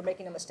as a whole, you're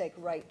making a mistake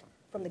right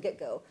from the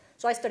get-go.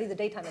 So I study the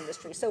daytime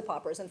industry, soap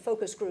operas, and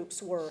focus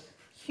groups were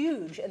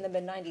huge in the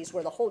mid-90s,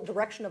 where the whole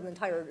direction of the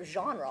entire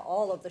genre,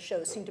 all of the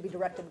shows seemed to be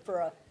directed for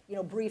a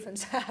brief and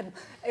sad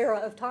era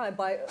of time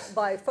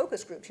by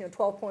focus groups.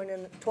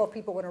 12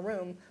 people in a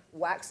room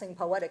waxing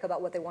poetic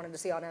about what they wanted to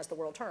see on As the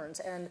World Turns.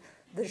 And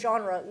the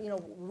genre,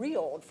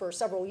 reeled for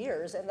several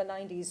years in the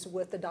 90s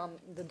with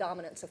the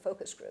dominance of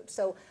focus groups.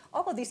 So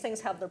all of these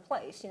things have their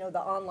place. The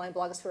online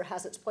blogosphere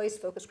has its place.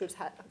 Focus groups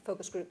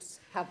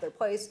have their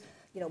place.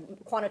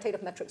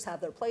 Quantitative metrics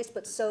have their place,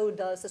 but so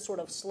does the sort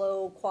of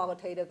slow,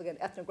 qualitative, again,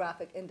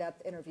 ethnographic,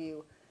 in-depth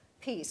interview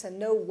piece.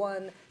 And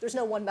there's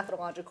no one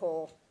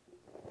methodological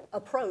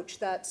approach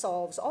that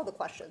solves all the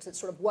questions. It's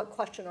sort of what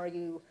question are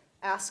you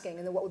asking,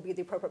 and then what would be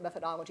the appropriate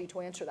methodology to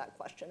answer that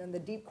question. And the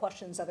deep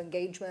questions of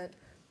engagement,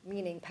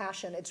 meaning,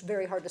 passion, it's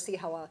very hard to see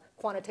how a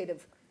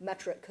quantitative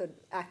metric could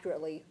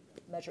accurately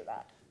measure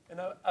that.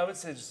 And I would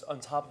say, just on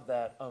top of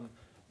that,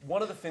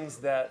 one of the things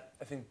that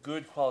I think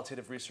good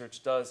qualitative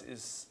research does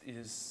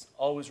is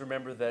always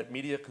remember that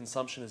media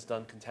consumption is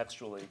done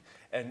contextually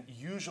and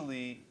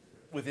usually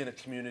within a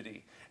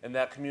community. And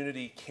that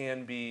community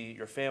can be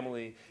your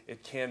family,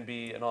 it can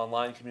be an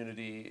online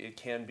community, it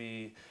can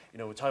be,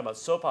 we're talking about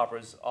soap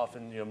operas,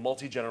 often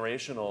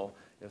multi-generational.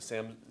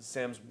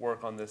 Sam's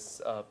work on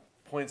this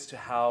points to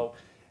how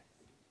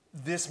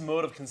this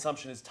mode of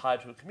consumption is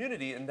tied to a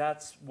community, and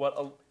that's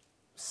what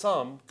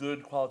some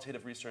good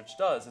qualitative research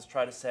does, is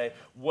try to say,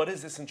 what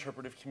is this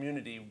interpretive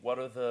community? What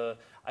are the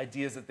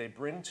ideas that they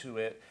bring to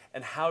it?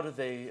 And how do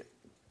they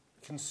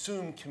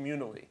consume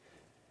communally?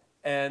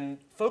 And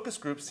focus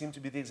groups seem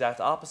to be the exact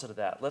opposite of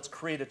that. Let's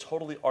create a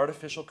totally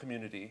artificial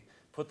community,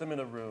 put them in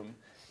a room,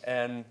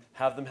 and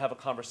have them have a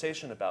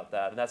conversation about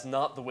that. And that's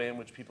not the way in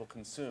which people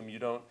consume.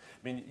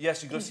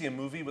 Yes, you go see a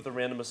movie with a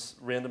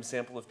random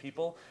sample of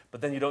people, but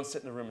then you don't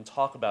sit in a room and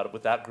talk about it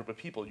with that group of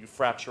people. You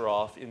fracture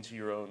off into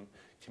your own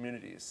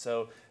communities.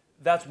 So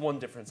that's one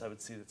difference I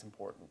would see that's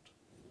important.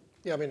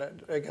 Yeah,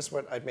 I guess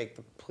what I'd make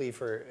the plea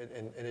for,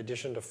 in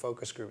addition to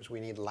focus groups, we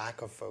need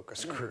lack of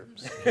focus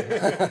groups.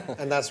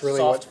 And that's really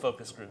soft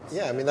focus groups.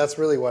 Yeah, that's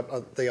really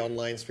what the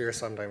online sphere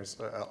sometimes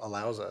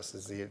allows us,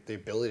 is the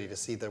ability to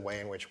see the way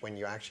in which, when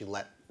you actually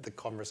let the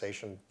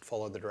conversation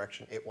follow the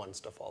direction it wants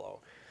to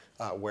follow,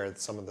 where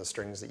some of the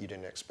strings that you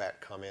didn't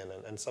expect come in,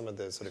 and some of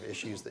the sort of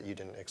issues that you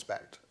didn't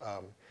expect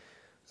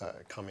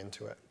come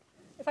into it.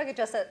 If I could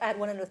just add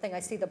one other thing, I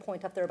see the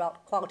point up there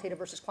about qualitative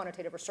versus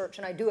quantitative research,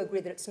 and I do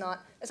agree that it's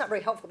not very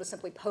helpful to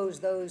simply pose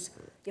those,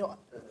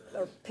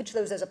 or pitch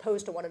those as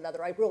opposed to one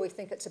another. I really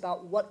think it's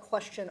about what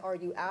question are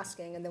you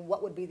asking, and then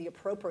what would be the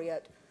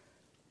appropriate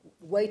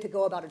way to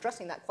go about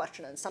addressing that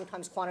question. And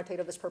sometimes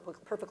quantitative is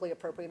perfectly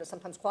appropriate, and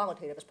sometimes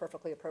qualitative is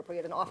perfectly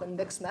appropriate, and often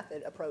mixed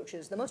method approach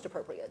is the most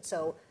appropriate.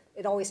 So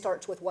it always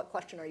starts with what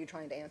question are you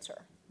trying to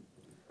answer.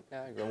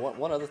 Yeah, I agree.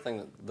 One other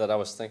thing that I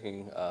was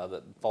thinking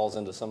that falls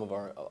into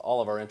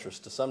all of our interests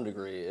to some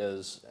degree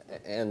is,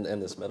 and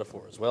this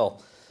metaphor as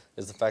well,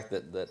 is the fact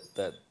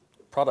that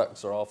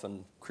products are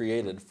often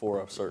created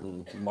for a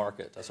certain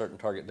market, a certain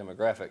target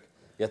demographic,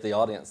 yet the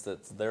audience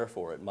that's there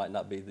for it might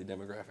not be the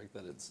demographic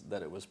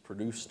that it was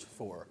produced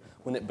for.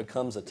 When it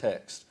becomes a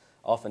text,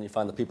 often you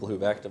find the people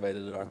who've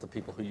activated it aren't the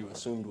people who you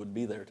assumed would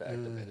be there to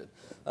activate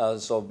it.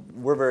 So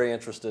we're very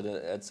interested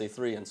at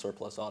C3 in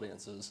surplus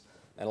audiences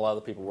and a lot of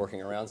the people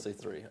working around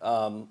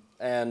C3.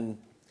 And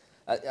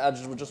I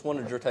just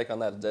wondered your take on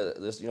that.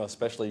 This,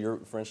 especially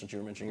for instance, you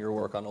were mentioning your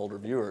work on older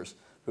viewers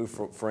who,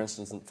 for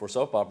instance, for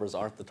soap operas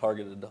aren't the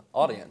targeted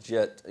audience.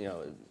 Yet,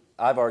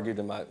 I've argued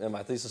in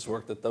my thesis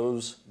work that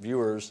those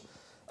viewers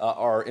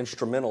are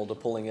instrumental to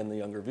pulling in the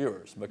younger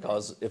viewers,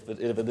 because if it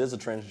is a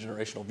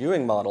transgenerational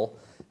viewing model,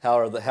 how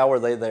are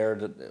they there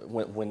to,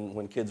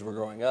 when kids were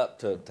growing up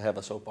to have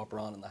a soap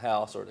opera on in the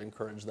house or to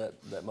encourage that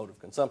mode of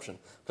consumption?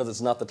 Because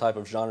it's not the type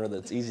of genre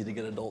that's easy to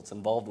get adults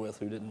involved with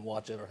who didn't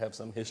watch it or have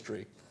some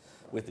history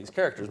with these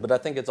characters. But I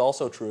think it's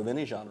also true of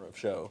any genre of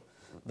show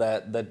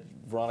that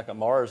Veronica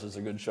Mars is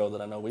a good show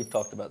that I know we've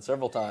talked about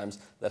several times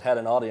that had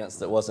an audience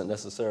that wasn't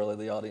necessarily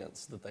the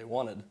audience that they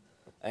wanted.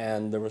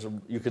 And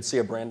you could see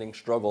a branding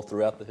struggle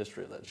throughout the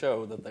history of that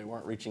show, that they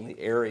weren't reaching the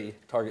airy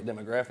target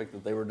demographic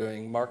that they were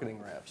doing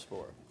marketing wraps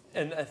for.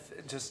 And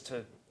just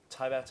to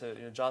tie back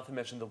to, Jonathan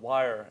mentioned The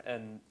Wire,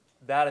 and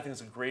that I think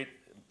is a great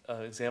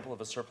example of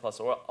a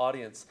surplus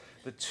audience.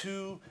 The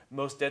two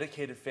most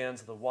dedicated fans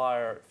of The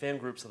Wire, fan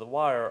groups of The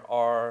Wire,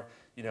 are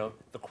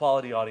the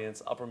quality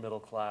audience, upper middle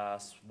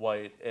class,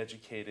 white,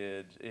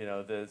 educated,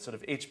 the sort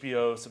of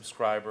HBO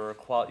subscriber,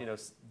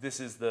 this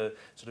is the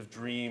sort of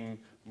dream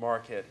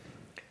market.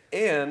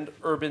 And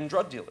urban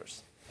drug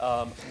dealers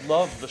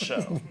love the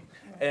show.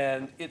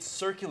 And it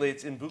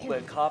circulates in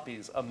bootleg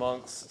copies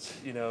amongst,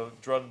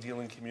 drug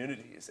dealing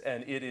communities.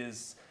 And it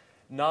is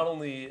not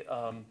only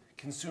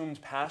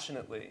consumed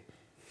passionately,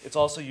 it's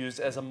also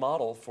used as a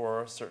model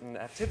for certain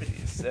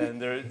activities.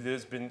 And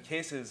there's been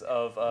cases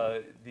of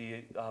a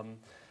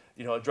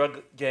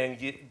drug gang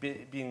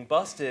being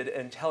busted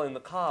and telling the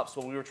cops,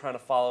 well, we were trying to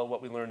follow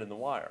what we learned in The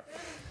Wire.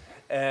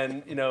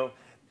 And,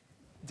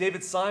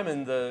 David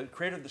Simon, the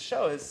creator of the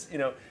show,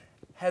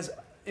 has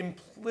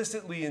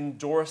implicitly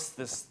endorsed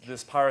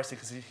this piracy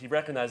because he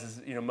recognizes,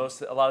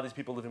 a lot of these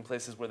people live in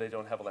places where they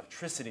don't have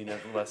electricity,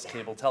 nevertheless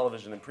cable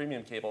television and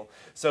premium cable.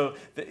 So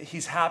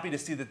he's happy to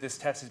see that this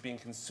text is being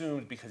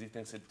consumed because he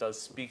thinks it does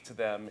speak to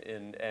them,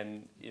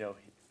 and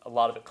a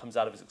lot of it comes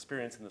out of his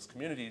experience in those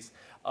communities.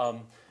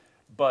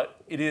 But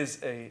it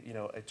is a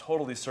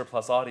totally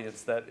surplus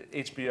audience that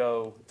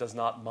HBO does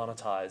not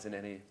monetize in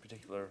any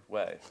particular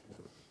way.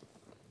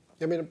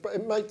 I mean,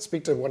 it might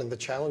speak to one of the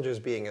challenges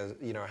being,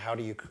 how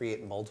do you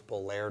create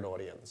multiple layered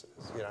audiences?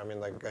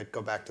 I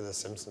go back to The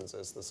Simpsons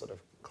as the sort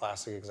of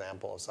classic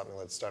example of something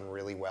that's done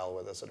really well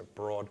with a sort of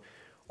broad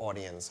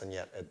audience, and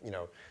yet,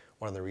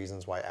 one of the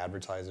reasons why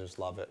advertisers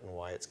love it and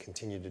why it's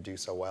continued to do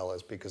so well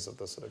is because of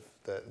the sort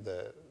of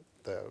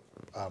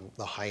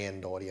the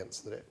high-end audience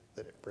that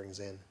it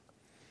brings in.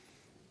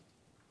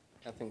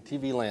 I think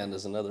TV Land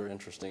is another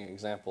interesting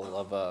example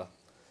of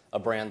a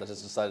brand that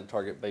has decided to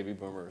target baby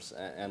boomers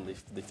and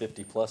the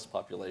 50-plus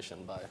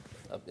population by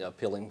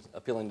appealing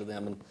to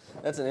them. And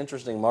that's an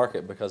interesting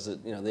market because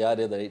the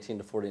idea that 18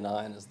 to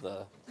 49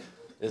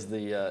 is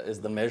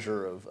the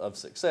measure of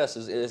success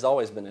has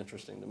always been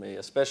interesting to me,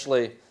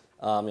 especially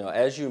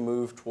as you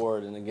move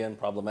toward, and again,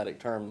 problematic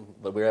term,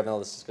 but we were having all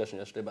this discussion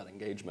yesterday about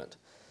engagement.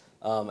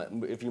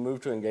 If you move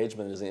to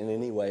engagement in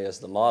any way as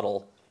the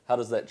model, how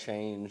does that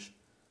change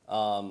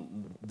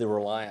the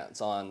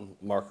reliance on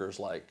markers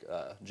like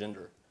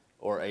gender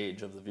or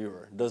age of the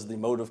viewer? Does the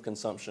mode of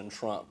consumption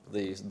trump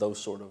those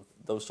sort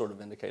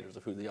of indicators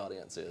of who the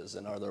audience is?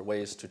 And are there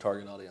ways to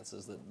target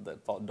audiences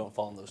that don't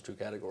fall in those two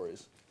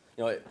categories?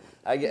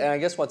 I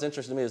guess what's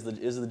interesting to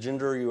me is the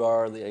gender you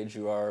are, the age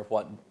you are,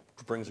 what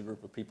brings a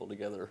group of people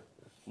together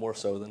more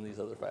so than these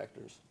other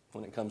factors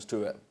when it comes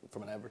to it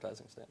from an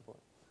advertising standpoint.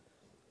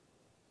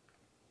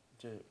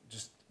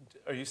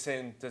 Are you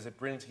saying, does it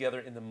bring together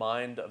in the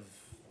mind of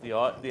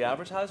the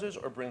advertisers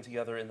or bring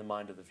together in the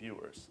mind of the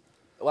viewers?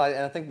 Well,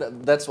 and I think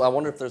that's why I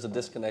wonder if there's a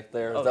disconnect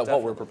there. Is that definitely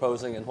what we're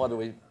proposing, and what do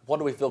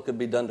we feel could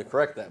be done to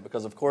correct that?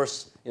 Because of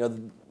course,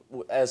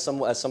 as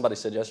somebody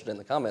said yesterday in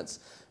the comments,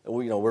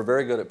 we're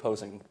very good at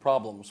posing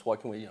problems.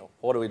 What do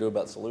we do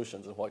about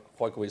solutions, and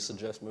what can we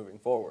suggest moving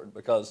forward?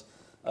 Because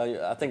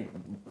I think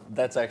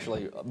that's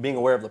actually being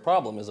aware of the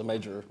problem is a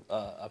major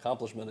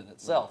accomplishment in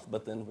itself.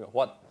 But then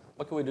what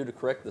can we do to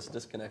correct this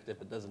disconnect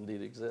if it does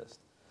indeed exist?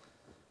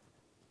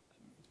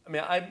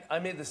 I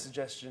made the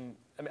suggestion.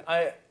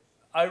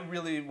 I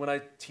really, when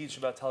I teach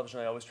about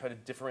television, I always try to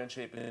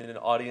differentiate between an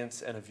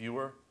audience and a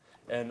viewer.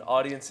 And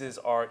audiences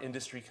are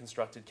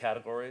industry-constructed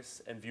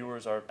categories, and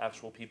viewers are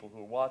actual people who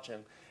are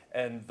watching.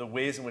 And the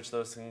ways in which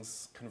those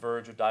things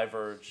converge or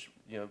diverge,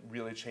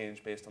 really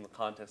change based on the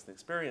context and the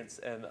experience.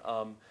 And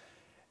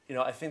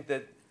I think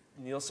that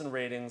Nielsen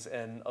ratings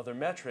and other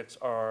metrics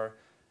are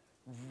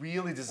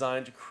really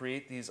designed to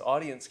create these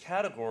audience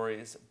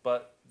categories,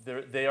 but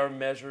they are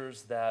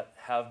measures that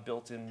have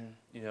built-in,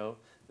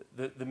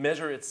 the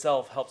measure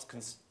itself helps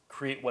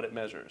create what it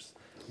measures.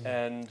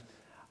 And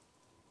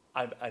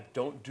I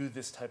don't do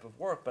this type of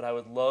work, but I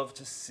would love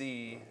to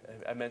see,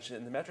 I mentioned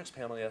in the metrics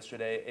panel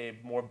yesterday,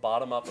 a more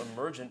bottom-up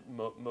emergent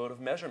mode of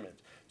measurement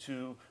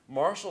to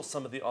marshal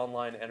some of the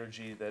online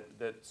energy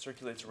that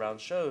circulates around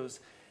shows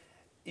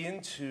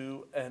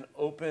into an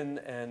open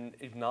and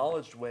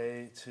acknowledged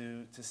way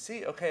to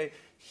see, okay,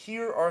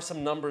 here are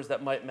some numbers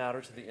that might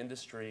matter to the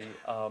industry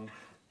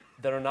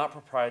that are not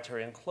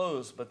proprietary and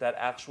closed, but that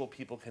actual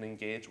people can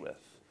engage with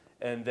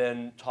and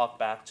then talk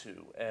back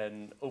to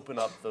and open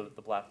up the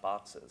black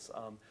boxes.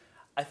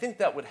 I think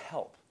that would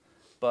help,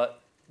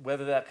 but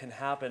whether that can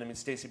happen, I mean,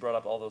 Stacy brought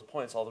up all those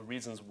points, all the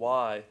reasons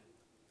why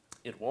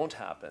it won't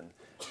happen,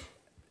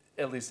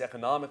 at least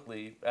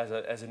economically,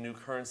 as a new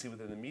currency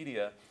within the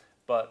media,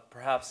 but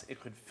perhaps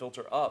it could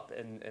filter up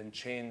and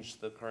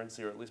change the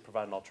currency, or at least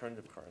provide an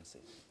alternative currency.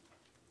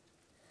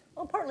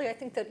 Well, partly I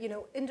think that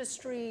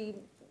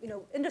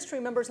industry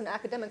members and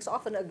academics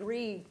often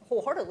agree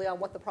wholeheartedly on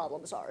what the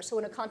problems are. So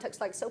in a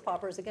context like soap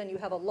operas, again, you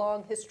have a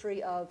long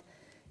history of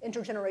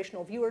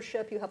intergenerational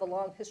viewership. You have a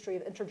long history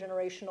of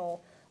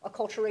intergenerational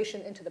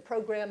acculturation into the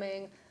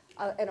programming,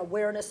 an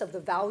awareness of the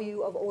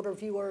value of older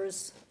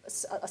viewers,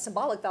 a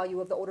symbolic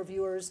value of the older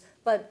viewers.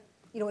 But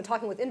in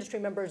talking with industry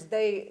members,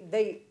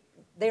 they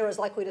are as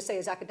likely to say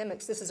as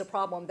academics, this is a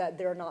problem that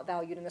they're not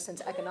valued in a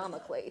sense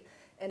economically.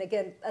 And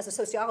again, as a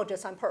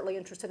sociologist, I'm partly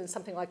interested in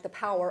something like the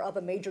power of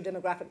a major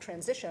demographic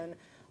transition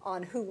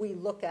on who we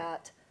look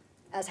at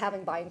as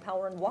having buying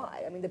power and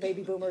why. I mean, the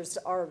baby boomers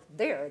are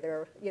there.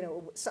 They're,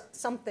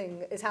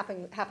 something is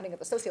happening at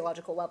the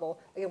sociological level.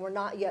 Again, we're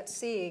not yet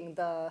seeing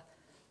the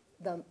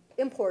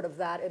import of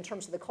that in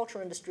terms of the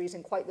culture industries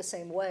in quite the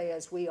same way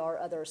as we are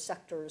other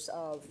sectors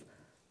of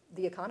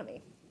the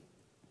economy.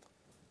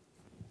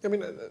 I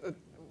mean,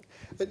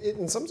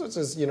 in some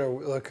senses,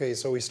 okay,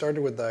 so we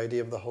started with the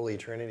idea of the Holy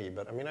Trinity,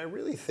 but I mean, I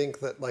really think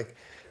that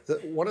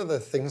one of the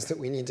things that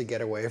we need to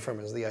get away from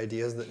is the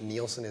ideas that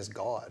Nielsen is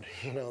God.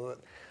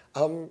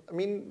 I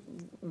mean,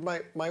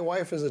 my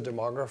wife is a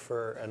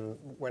demographer, and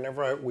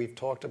whenever we've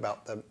talked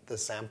about the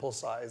sample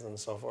size and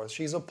so forth,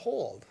 she's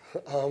appalled.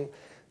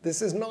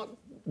 This is not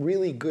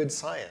really good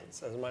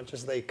science, as much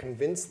as they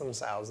convince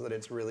themselves that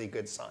it's really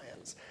good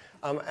science.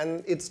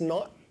 And it's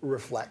not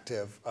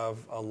reflective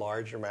of a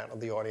large amount of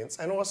the audience.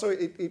 And also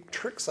it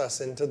tricks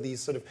us into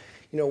these sort of,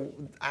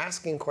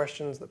 asking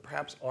questions that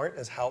perhaps aren't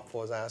as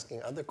helpful as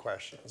asking other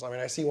questions. I mean,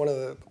 I see one of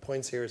the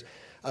points here is,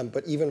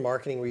 but even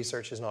marketing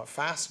research is not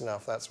fast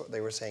enough. That's what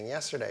they were saying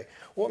yesterday.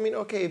 Well, I mean,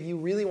 okay, if you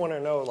really want to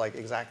know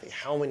exactly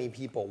how many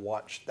people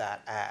watched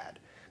that ad,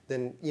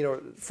 then,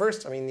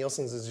 first, I mean,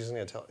 Nielsen's is just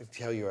going to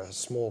tell you a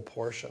small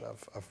portion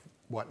of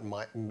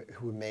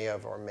who may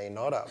have or may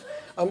not have.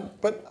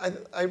 But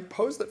I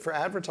pose that for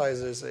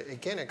advertisers,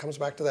 again, it comes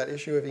back to that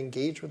issue of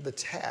engage with the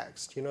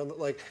text.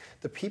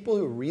 The people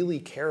who really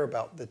care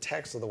about the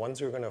text are the ones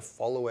who are going to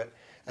follow it,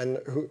 and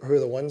who are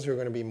the ones who are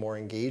going to be more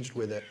engaged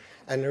with it,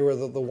 and who are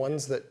the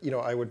ones that,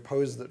 I would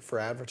pose that for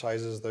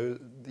advertisers,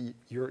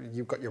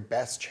 you've got your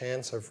best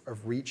chance of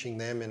reaching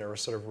them in a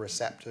sort of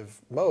receptive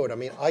mode. I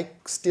mean, I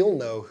still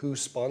know who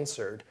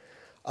sponsored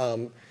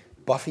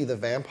Buffy the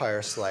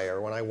Vampire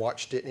Slayer when I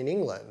watched it in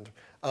England,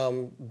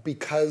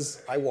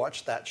 because I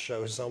watched that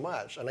show so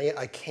much. And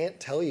I can't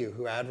tell you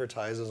who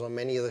advertises on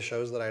many of the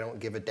shows that I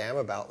don't give a damn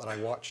about that I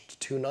watched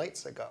 2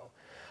 nights ago.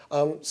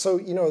 So,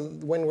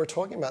 when we're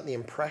talking about the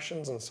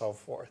impressions and so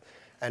forth,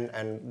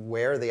 and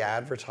where the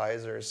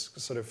advertisers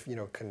sort of,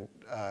 can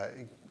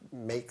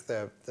make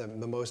the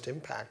most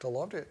impact, a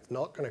lot of it's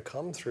not going to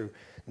come through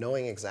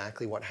knowing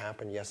exactly what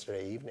happened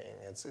yesterday evening.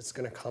 It's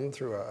going to come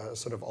through a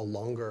sort of a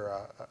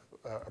longer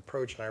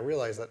approach, and I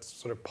realize that's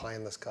sort of pie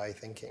in the sky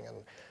thinking, and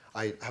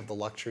I have the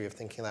luxury of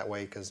thinking that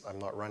way because I'm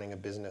not running a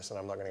business and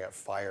I'm not going to get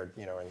fired,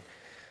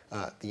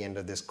 at the end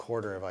of this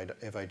quarter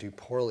if I do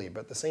poorly.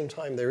 But at the same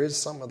time, there is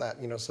some of that,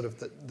 sort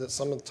of that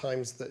some of the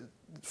times that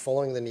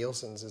following the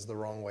Nielsen's is the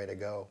wrong way to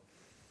go.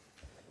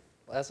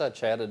 As I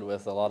chatted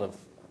with a lot of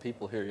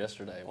people here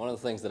yesterday, one of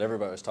the things that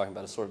everybody was talking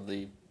about is sort of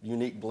the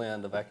unique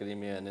blend of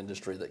academia and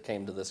industry that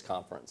came to this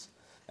conference.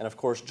 And of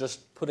course,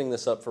 just putting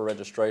this up for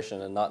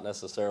registration and not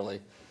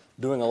necessarily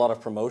doing a lot of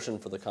promotion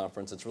for the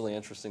conference, it's really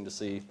interesting to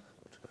see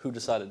who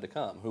decided to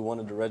come, who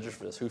wanted to register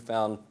for this, who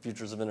found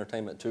Futures of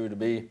Entertainment 2 to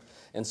be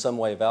in some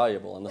way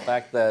valuable. And the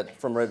fact that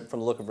from the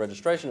look of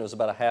registration, it was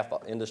about a half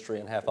industry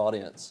and half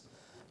audience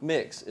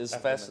mix is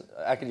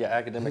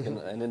academic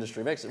and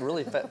industry mix. It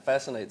really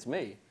fascinates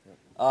me.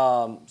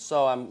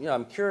 So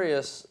I'm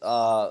curious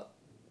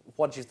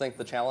what you think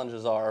the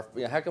challenges are.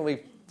 How can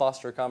we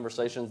foster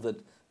conversations that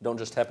don't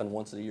just happen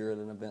once a year at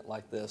an event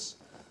like this?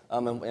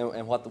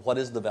 And what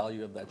is the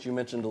value of that? You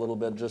mentioned a little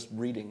bit just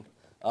reading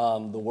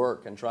the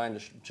work and trying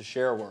to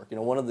share work.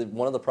 One of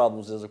the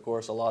problems is, of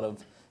course, a lot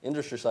of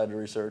industry-sided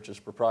research is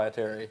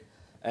proprietary,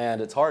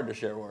 and it's hard to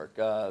share work.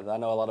 I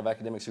know a lot of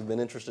academics who've been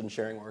interested in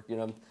sharing work.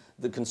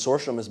 The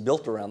consortium is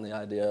built around the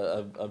idea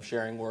of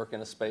sharing work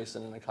in a space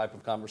and in a type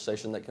of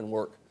conversation that can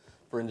work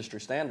for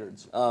industry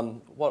standards.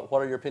 What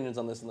are your opinions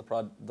on this and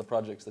the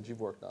projects that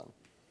you've worked on?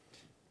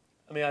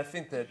 I mean, I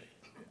think that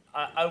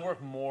I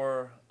work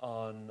more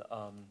on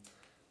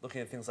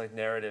looking at things like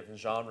narrative and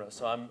genre.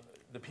 So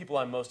the people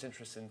I'm most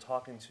interested in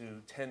talking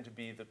to tend to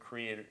be the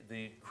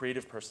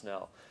creative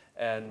personnel.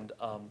 And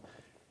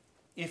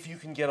if you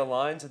can get a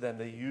line to them,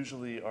 they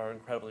usually are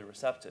incredibly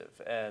receptive,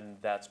 and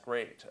that's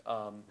great.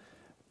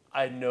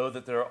 I know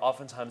that there are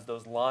oftentimes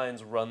those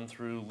lines run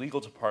through legal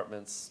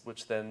departments,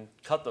 which then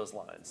cut those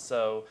lines.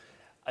 So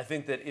I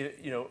think that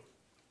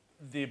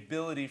the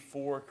ability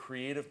for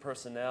creative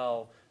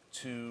personnel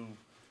to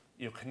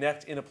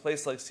connect in a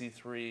place like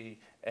C3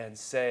 and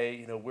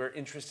say, we're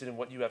interested in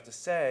what you have to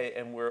say,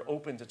 and we're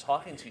open to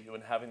talking to you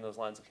and having those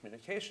lines of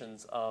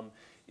communications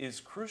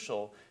is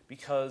crucial,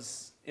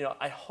 because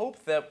I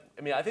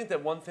think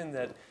that one thing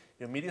that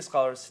media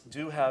scholars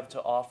do have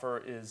to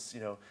offer is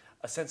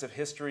a sense of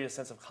history, a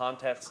sense of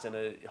context,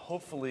 and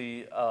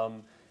hopefully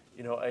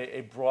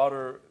a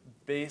broader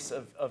base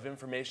of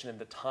information and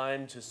the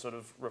time to sort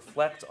of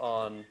reflect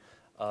on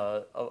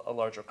a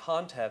larger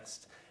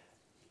context,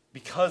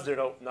 because they're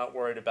not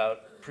worried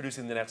about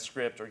producing the next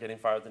script or getting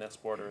fired at the next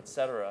quarter, et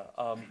cetera.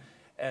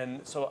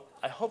 And so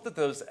I hope that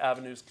those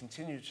avenues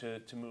continue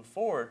to move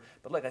forward.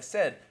 But like I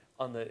said,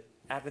 on the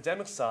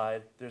academic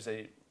side, there's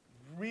a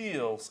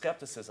real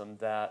skepticism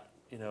that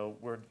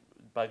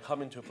by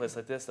coming to a place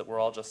like this, that we're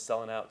all just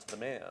selling out to the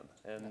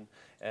man.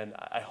 And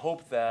I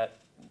hope that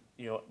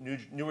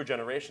newer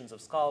generations of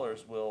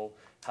scholars will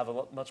have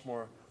a much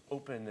more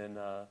open and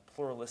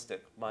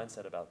pluralistic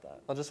mindset about that.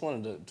 I just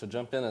wanted to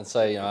jump in and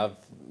say, I've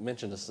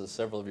mentioned this to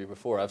several of you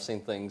before. I've seen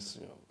things,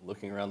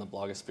 looking around the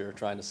blogosphere,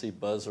 trying to see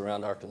buzz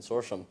around our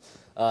consortium.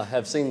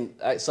 Have seen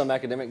some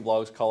academic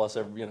blogs call us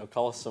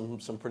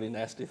some pretty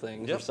nasty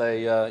things, Yep. or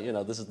say,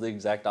 this is the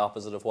exact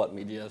opposite of what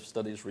media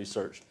studies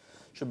research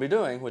should be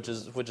doing, which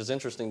is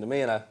interesting to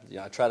me. And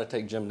I try to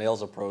take Jim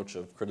Nail's approach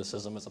of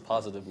criticism as a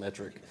positive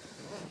metric,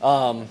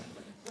 and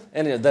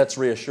that's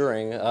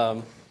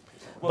reassuring.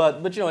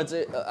 But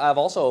I've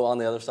also, on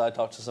the other side,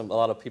 talked to a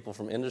lot of people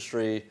from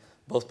industry,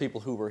 both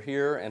people who were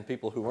here and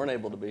people who weren't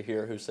able to be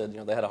here, who said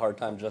they had a hard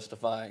time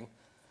justifying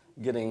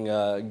getting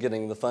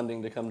the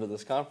funding to come to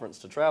this conference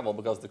to travel,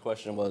 because the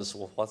question was,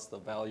 well, what's the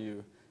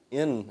value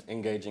in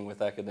engaging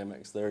with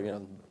academics?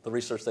 The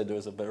research they do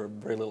is of very,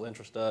 very little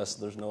interest to us.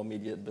 There's no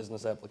immediate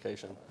business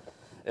application,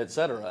 et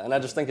cetera. And I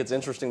just think it's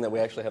interesting that we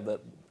actually have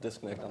that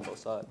disconnect on both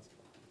sides.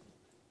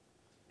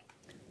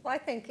 Well, I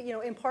think,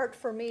 in part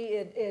for me,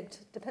 it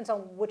depends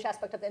on which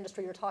aspect of the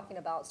industry you're talking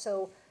about.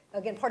 So,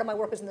 again, part of my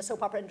work is in the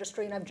soap opera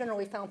industry, and I've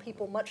generally found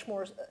people much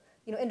more,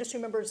 industry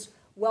members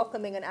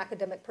welcoming an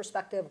academic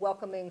perspective,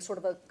 welcoming sort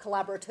of a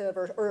collaborative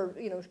or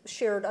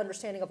shared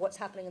understanding of what's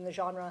happening in the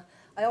genre.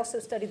 I also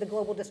study the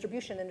global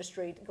distribution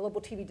industry,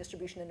 global TV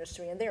distribution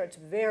industry, and there it's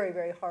very,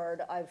 very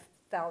hard, I've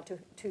found,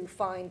 to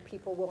find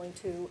people willing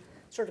to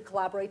sort of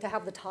collaborate, to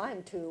have the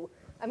time to,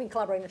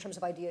 collaborating in terms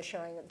of idea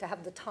sharing, to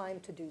have the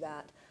time to do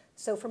that.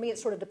 So for me, it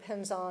sort of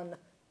depends on,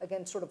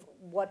 again, sort of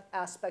what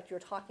aspect you're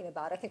talking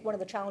about. I think one of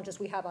the challenges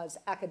we have as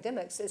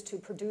academics is to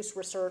produce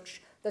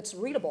research that's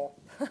readable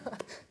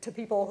to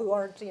people who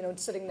aren't,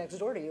 sitting next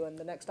door to you in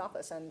the next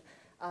office, and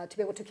to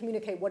be able to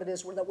communicate what it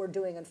is that we're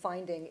doing and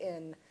finding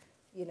in,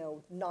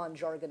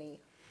 non-jargony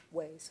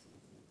ways.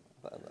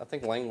 I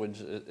think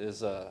language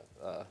is an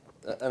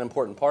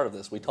important part of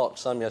this. We talked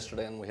some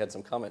yesterday, and we had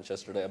some comments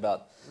yesterday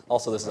about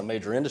also this is a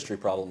major industry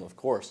problem, of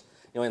course.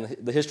 In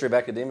the history of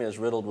academia is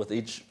riddled with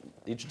each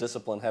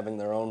discipline having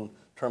their own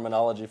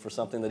terminology for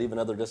something that even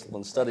other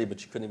disciplines study,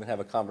 but you couldn't even have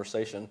a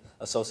conversation.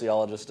 A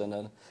sociologist and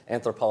an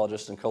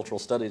anthropologist in cultural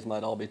studies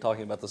might all be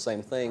talking about the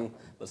same thing,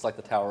 but it's like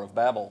the Tower of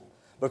Babel.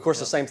 But of course,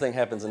 the same thing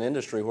happens in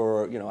industry,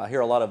 where I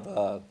hear a lot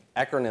of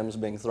acronyms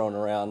being thrown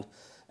around.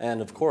 And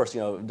of course,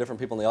 different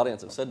people in the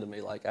audience have said to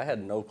me, like, I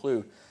had no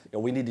clue.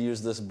 We need to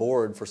use this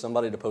board for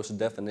somebody to post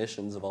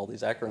definitions of all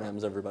these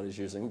acronyms everybody's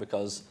using,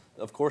 because,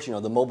 of course,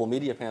 the mobile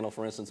media panel,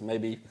 for instance,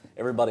 maybe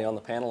everybody on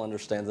the panel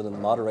understands it and the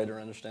moderator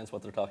understands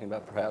what they're talking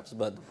about, perhaps,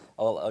 but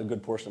a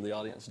good portion of the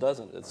audience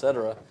doesn't, et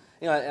cetera.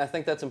 I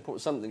think that's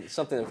something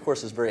that, of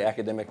course, is very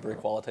academic, very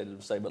qualitative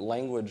to say, but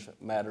language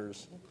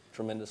matters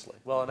tremendously.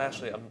 Well, and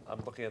actually,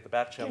 I'm looking at the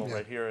back channel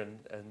right here,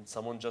 and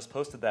someone just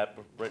posted that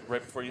right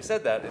before you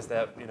said that, is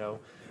that,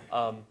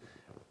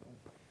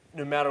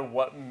 no matter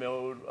what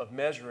mode of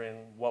measuring,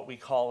 what we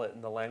call it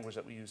and the language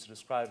that we use to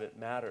describe it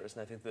matters.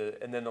 And I think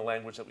and then the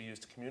language that we use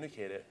to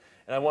communicate it.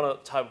 And I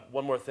want to tie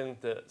one more thing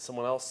that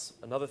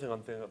another thing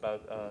I'm thinking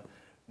about,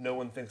 no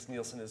one thinks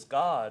Nielsen is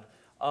God.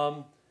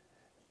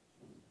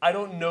 I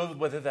don't know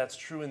whether that's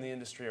true in the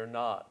industry or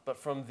not, but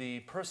from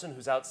the person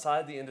who's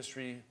outside the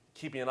industry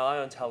keeping an eye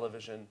on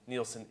television,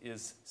 Nielsen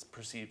is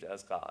perceived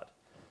as God.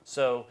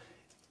 So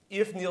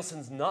if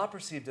Nielsen's not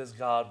perceived as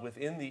God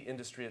within the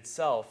industry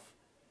itself,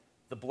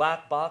 the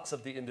black box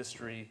of the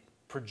industry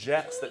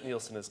projects that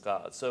Nielsen is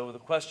God. So the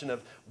question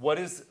of why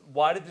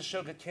did the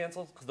show get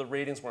canceled? Because the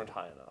ratings weren't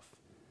high enough.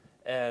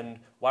 And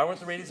why weren't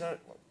the ratings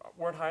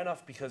weren't high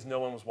enough? Because no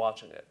one was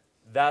watching it.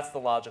 That's the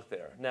logic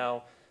there.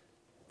 Now,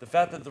 The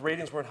fact that the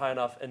ratings weren't high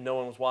enough and no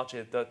one was watching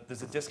it,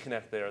 there's a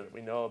disconnect there that we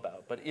know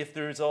about. But if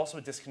there is also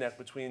a disconnect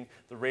between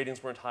the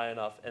ratings weren't high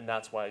enough and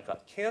that's why it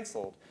got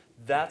canceled,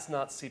 that's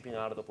not seeping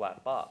out of the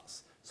black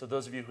box. So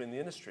those of you who are in the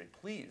industry,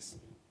 please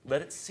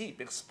let it seep.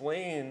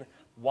 Explain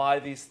why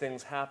these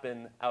things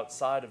happen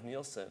outside of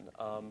Nielsen.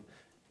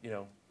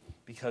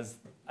 Because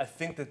I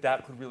think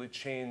that could really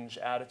change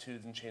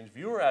attitudes and change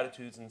viewer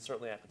attitudes and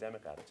certainly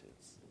academic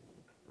attitudes.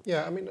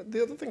 Yeah, I mean,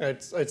 the other thing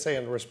I'd say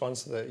in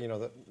response to that,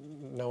 that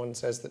no one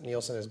says that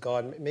Nielsen is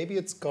God. Maybe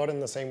it's God in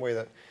the same way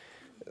that,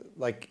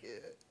 like,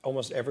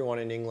 almost everyone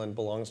in England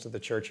belongs to the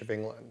Church of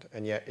England,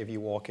 and yet if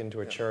you walk into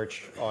a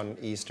church on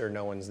Easter,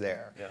 no one's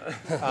there.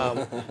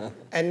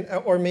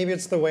 Yeah. Or maybe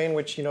it's the way in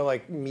which,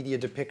 like, media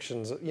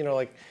depictions,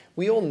 like,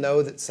 we all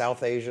know that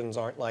South Asians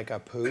aren't like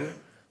Apu,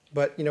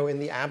 but, in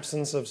the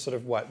absence of sort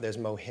of there's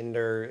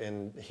Mohinder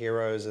in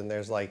Heroes, and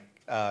there's like,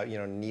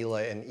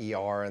 Neela in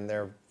ER, and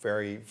there are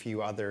very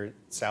few other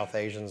South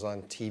Asians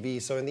on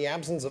TV. So in the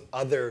absence of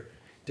other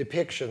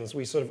depictions,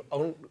 we sort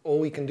of all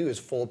we can do is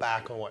fall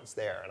back on what's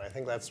there. And I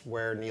think that's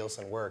where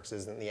Nielsen works,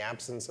 is in the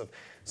absence of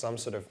some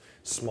sort of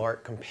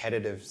smart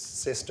competitive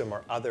system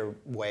or other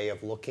way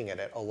of looking at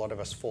it, a lot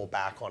of us fall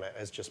back on it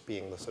as just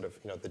being the sort of,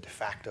 the de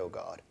facto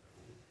God.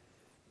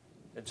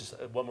 And just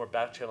one more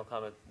back channel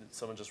comment that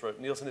someone just wrote,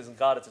 Nielsen isn't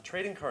God, it's a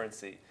trading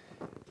currency,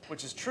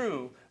 which is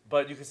true,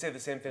 but you could say the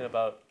same thing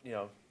about,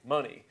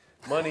 money.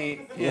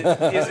 Money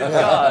isn't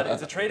God,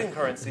 it's a trading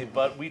currency,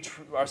 but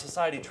our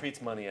society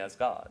treats money as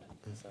God.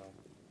 So.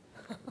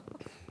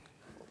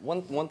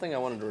 One thing I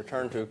wanted to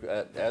return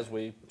to as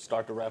we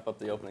start to wrap up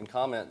the opening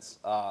comments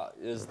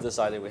is this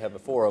idea we had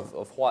before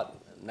of what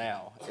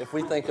now. If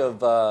we think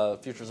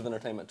of Futures of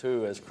Entertainment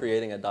 2 as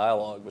creating a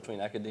dialogue between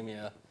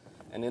academia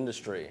and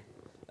industry,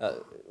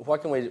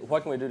 what can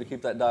we do to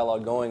keep that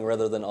dialogue going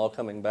rather than all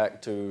coming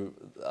back to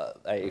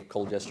a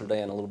cold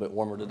yesterday and a little bit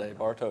warmer today,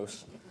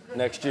 Bartos,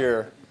 next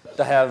year,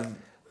 to have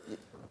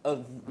a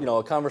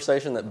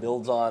conversation that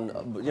builds on,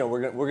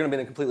 we're going to be in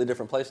a completely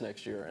different place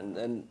next year,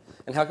 and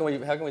how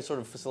can we sort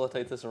of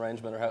facilitate this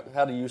arrangement, or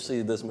how do you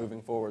see this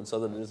moving forward so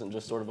that it isn't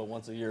just sort of a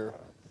once a year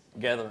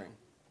gathering?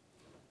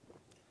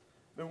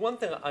 I mean, one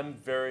thing I'm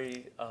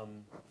very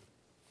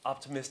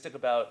optimistic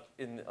about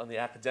on the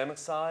academic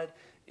side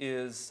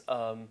is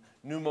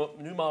new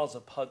models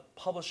of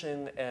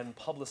publishing and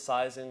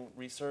publicizing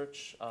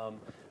research,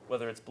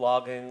 whether it's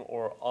blogging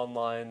or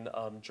online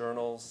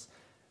journals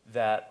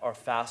that are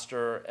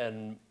faster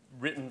and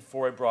written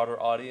for a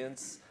broader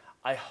audience.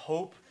 I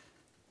hope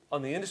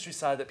on the industry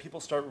side that people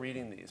start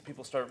reading these.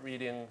 People start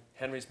reading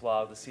Henry's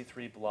blog, the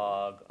C3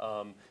 blog.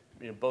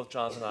 Both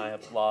Jonathan and I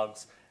have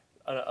blogs.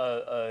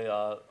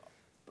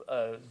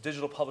 A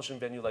digital publishing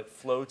venue like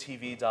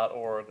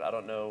flowtv.org. I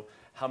don't know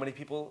how many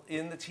people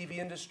in the TV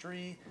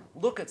industry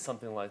look at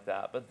something like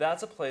that, but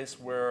that's a place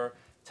where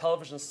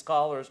television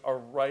scholars are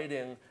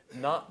writing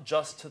not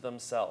just to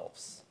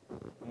themselves,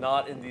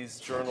 not in these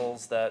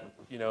journals that,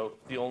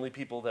 the only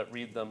people that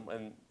read them,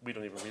 and we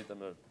don't even read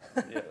them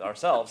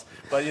ourselves,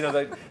 but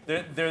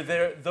they're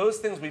there. Those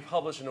things we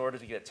publish in order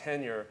to get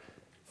tenure.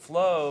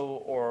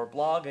 Flow or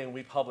blogging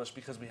we publish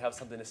because we have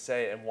something to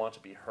say and want to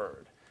be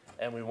heard,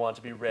 and we want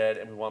to be read,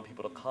 and we want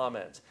people to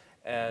comment.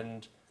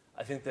 And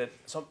I think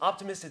so I'm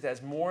optimistic that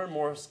as more and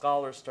more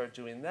scholars start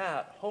doing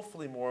that,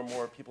 hopefully more and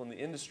more people in the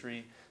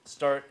industry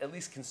start at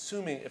least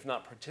consuming, if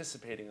not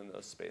participating in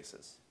those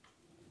spaces.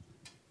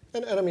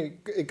 And I mean,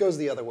 it goes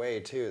the other way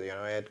too.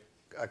 I had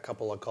a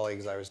couple of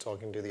colleagues I was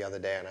talking to the other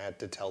day, and I had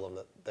to tell them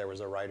that there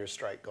was a writer's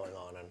strike going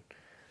on and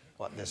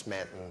what this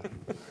meant. And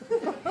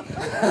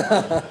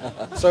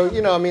so,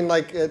 I mean,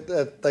 like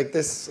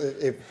this,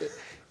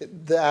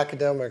 the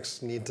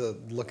academics need to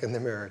look in the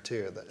mirror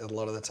too. A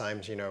lot of the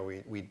times,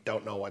 we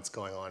don't know what's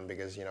going on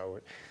because,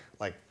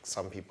 like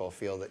some people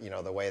feel that,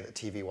 the way that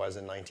TV was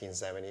in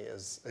 1970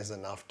 is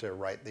enough to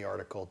write the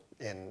article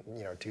in,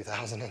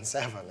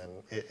 2007,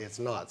 and it's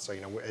not. So,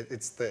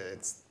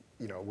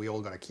 we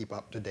all got to keep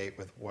up to date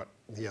with what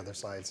the other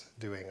side's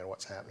doing and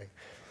what's happening.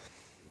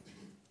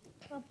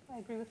 Well, I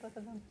agree with both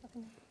of them.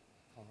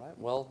 All right.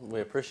 Well, we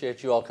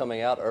appreciate you all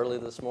coming out early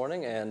this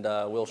morning, and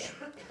we'll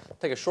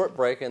take a short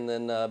break and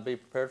then be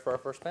prepared for our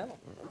first panel.